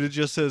the end of it, it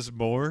just says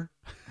more.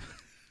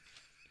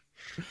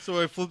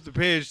 So I flipped the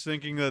page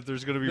thinking that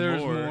there's gonna be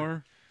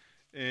more,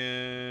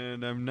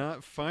 and I'm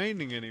not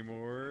finding any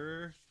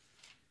more.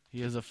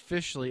 He is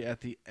officially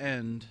at the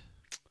end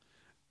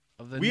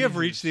of the. We have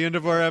reached the end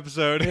of our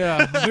episode.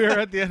 Yeah, we're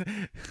at the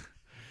end.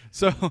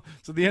 So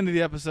the end of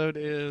the episode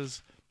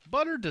is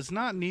butter does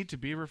not need to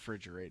be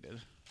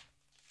refrigerated.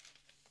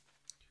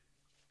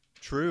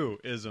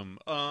 Truism.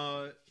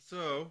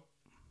 So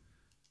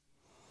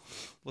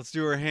let's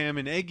do our ham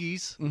and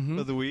eggies Mhm.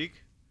 of the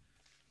week.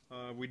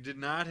 We did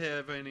not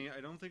have any.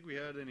 I don't think we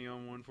had any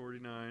on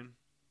 149.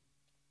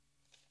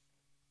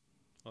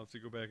 I'll have to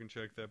go back and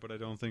check that, but I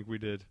don't think we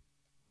did.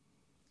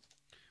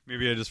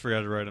 Maybe I just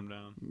forgot to write them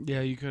down.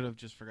 Yeah, you could have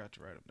just forgot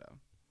to write them down.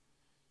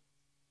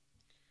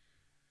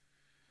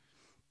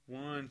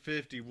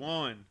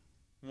 151.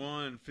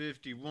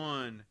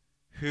 151.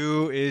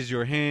 Who is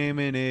your ham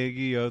and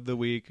eggie of the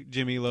week?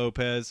 Jimmy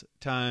Lopez.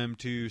 Time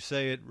to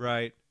say it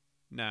right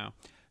now.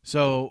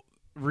 So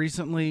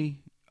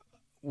recently,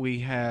 we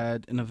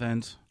had an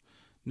event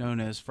known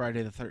as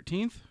Friday the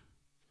 13th.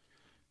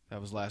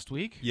 That was last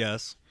week.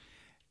 Yes.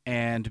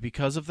 And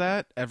because of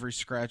that, every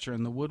scratcher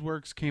in the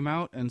woodworks came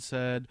out and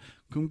said,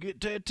 "Come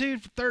get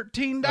tattooed for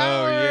 $13."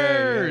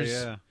 Oh,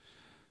 yeah.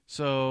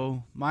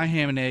 So my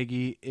ham and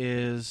eggie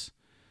is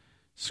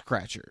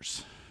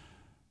scratchers.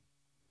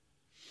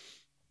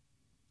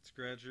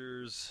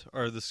 Scratchers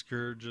are the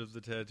scourge of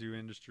the tattoo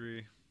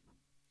industry.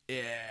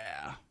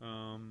 Yeah.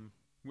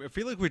 I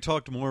feel like we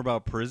talked more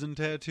about prison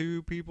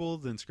tattoo people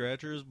than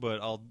scratchers,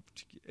 but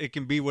it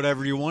can be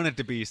whatever you want it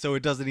to be, so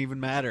it doesn't even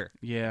matter.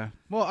 Yeah.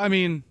 Well, I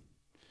mean,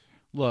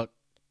 look,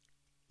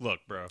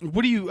 bro.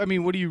 what do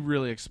you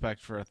really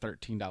expect for a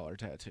 $13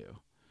 tattoo?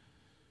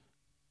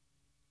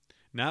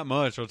 Not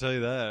much, I'll tell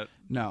you that.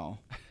 No.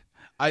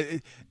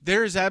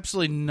 There's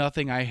absolutely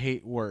nothing I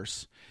hate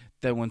worse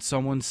than when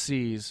someone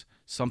sees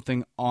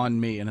something on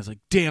me and is like,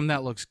 "Damn,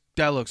 that looks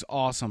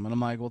awesome." And I'm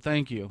like, "Well,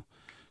 thank you.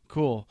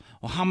 Cool.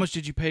 Well, how much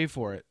did you pay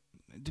for it?"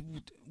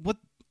 What?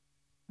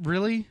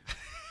 Really?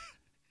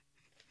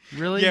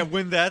 Really? Yeah,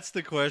 when that's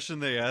the question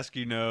they ask,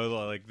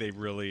 like they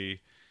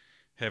really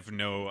have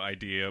no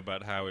idea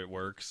about how it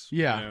works.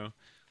 Yeah. You know?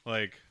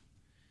 Like,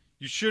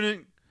 you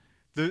shouldn't...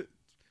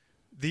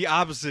 The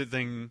opposite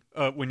thing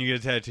when you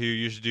get a tattoo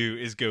you should do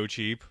is go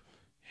cheap.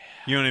 Yeah.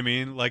 You know what I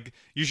mean? Like,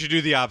 you should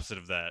do the opposite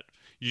of that.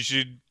 You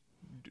should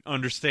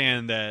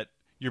understand that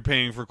you're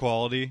paying for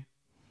quality.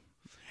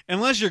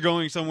 Unless you're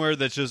going somewhere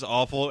that's just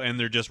awful and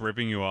they're just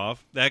ripping you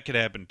off. That could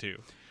happen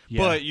too.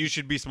 Yeah. But you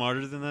should be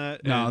smarter than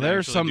that. No, and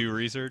there's some do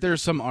research.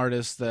 There's some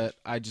artists that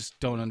I just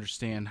don't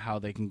understand how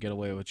they can get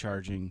away with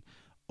charging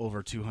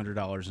over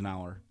 $200 an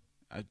hour.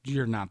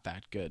 You're not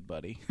that good,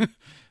 buddy.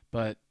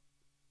 But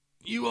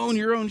you own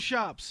your own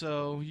shop,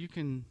 so you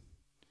can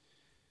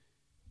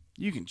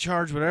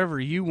charge whatever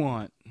you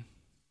want.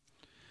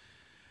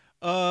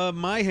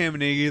 My ham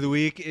and egg of the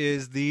week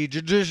is the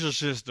judicial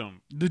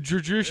system. The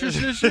judicial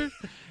system?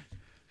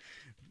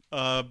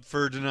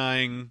 For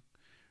denying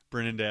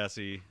Brendan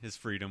Dassey his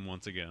freedom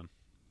once again.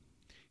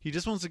 He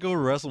just wants to go to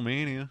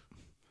WrestleMania.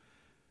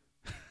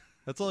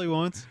 That's all he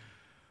wants.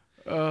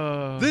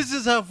 This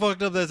is how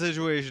fucked up that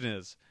situation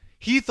is.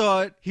 He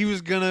thought he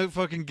was gonna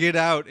fucking get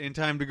out in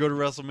time to go to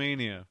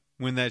WrestleMania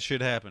when that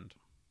shit happened.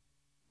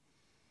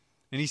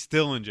 And he's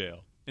still in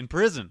jail. In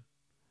prison.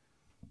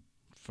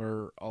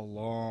 For a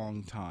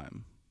long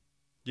time.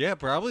 Yeah,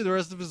 probably the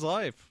rest of his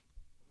life.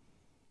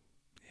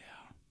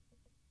 Yeah.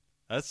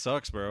 That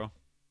sucks, bro.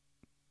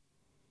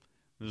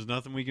 There's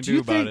nothing we can do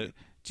about it.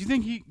 Do you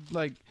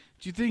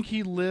think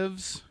he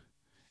lives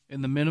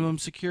in the minimum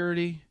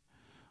security?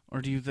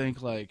 Or do you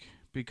think, like,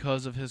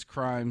 because of his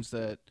crimes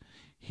that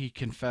he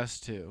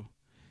confessed to,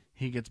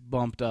 he gets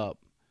bumped up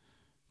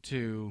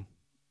to,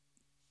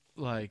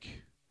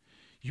 like,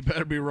 you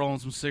better be rolling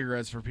some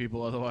cigarettes for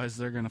people, otherwise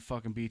they're gonna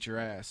fucking beat your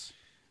ass?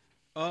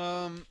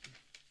 I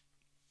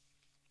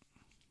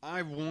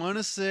want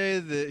to say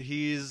that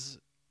he's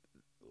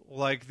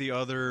like the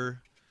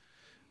other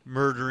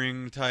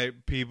murdering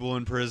type people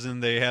in prison.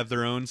 They have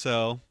their own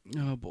cell.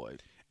 Oh boy.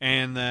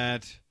 And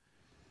that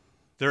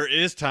there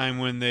is time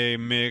when they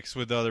mix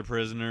with other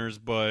prisoners,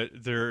 but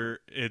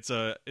it's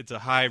a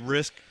high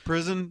risk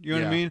prison, you know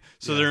what I mean?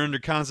 So they're under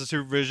constant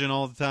supervision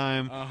all the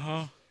time.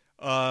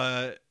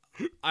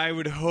 I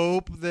would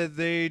hope that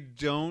they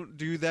don't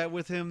do that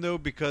with him though,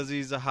 because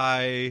he's a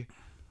high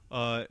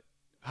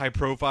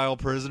profile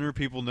prisoner.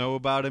 People know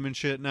about him and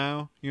shit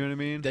now. You know what I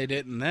mean? They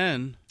didn't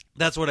then.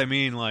 That's what I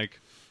mean.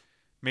 Like,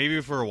 maybe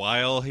for a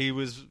while he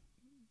was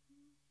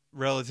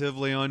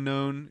relatively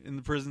unknown in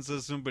the prison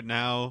system, but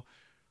now,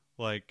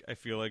 like, I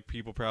feel like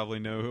people probably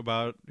know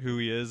about who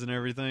he is and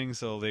everything,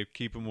 so they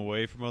keep him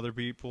away from other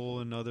people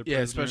and other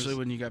prisoners. Especially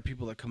when you got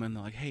people that come in,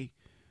 they're like, hey.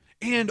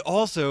 And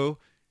also,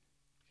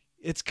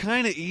 it's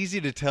kind of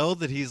easy to tell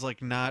that he's,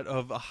 like, not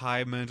of a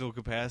high mental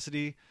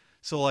capacity.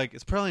 So, like,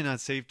 it's probably not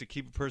safe to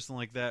keep a person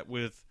like that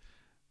with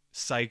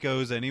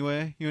psychos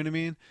anyway. You know what I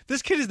mean?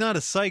 This kid is not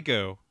a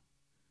psycho.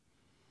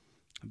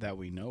 That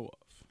we know of.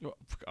 Well,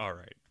 all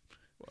right.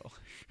 Well,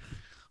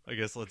 I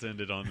guess let's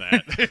end it on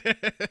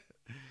that.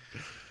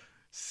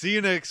 See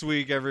you next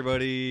week,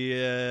 everybody.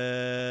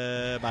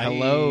 Bye.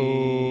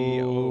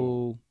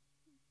 Hello.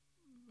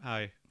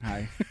 Hi.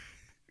 Hi.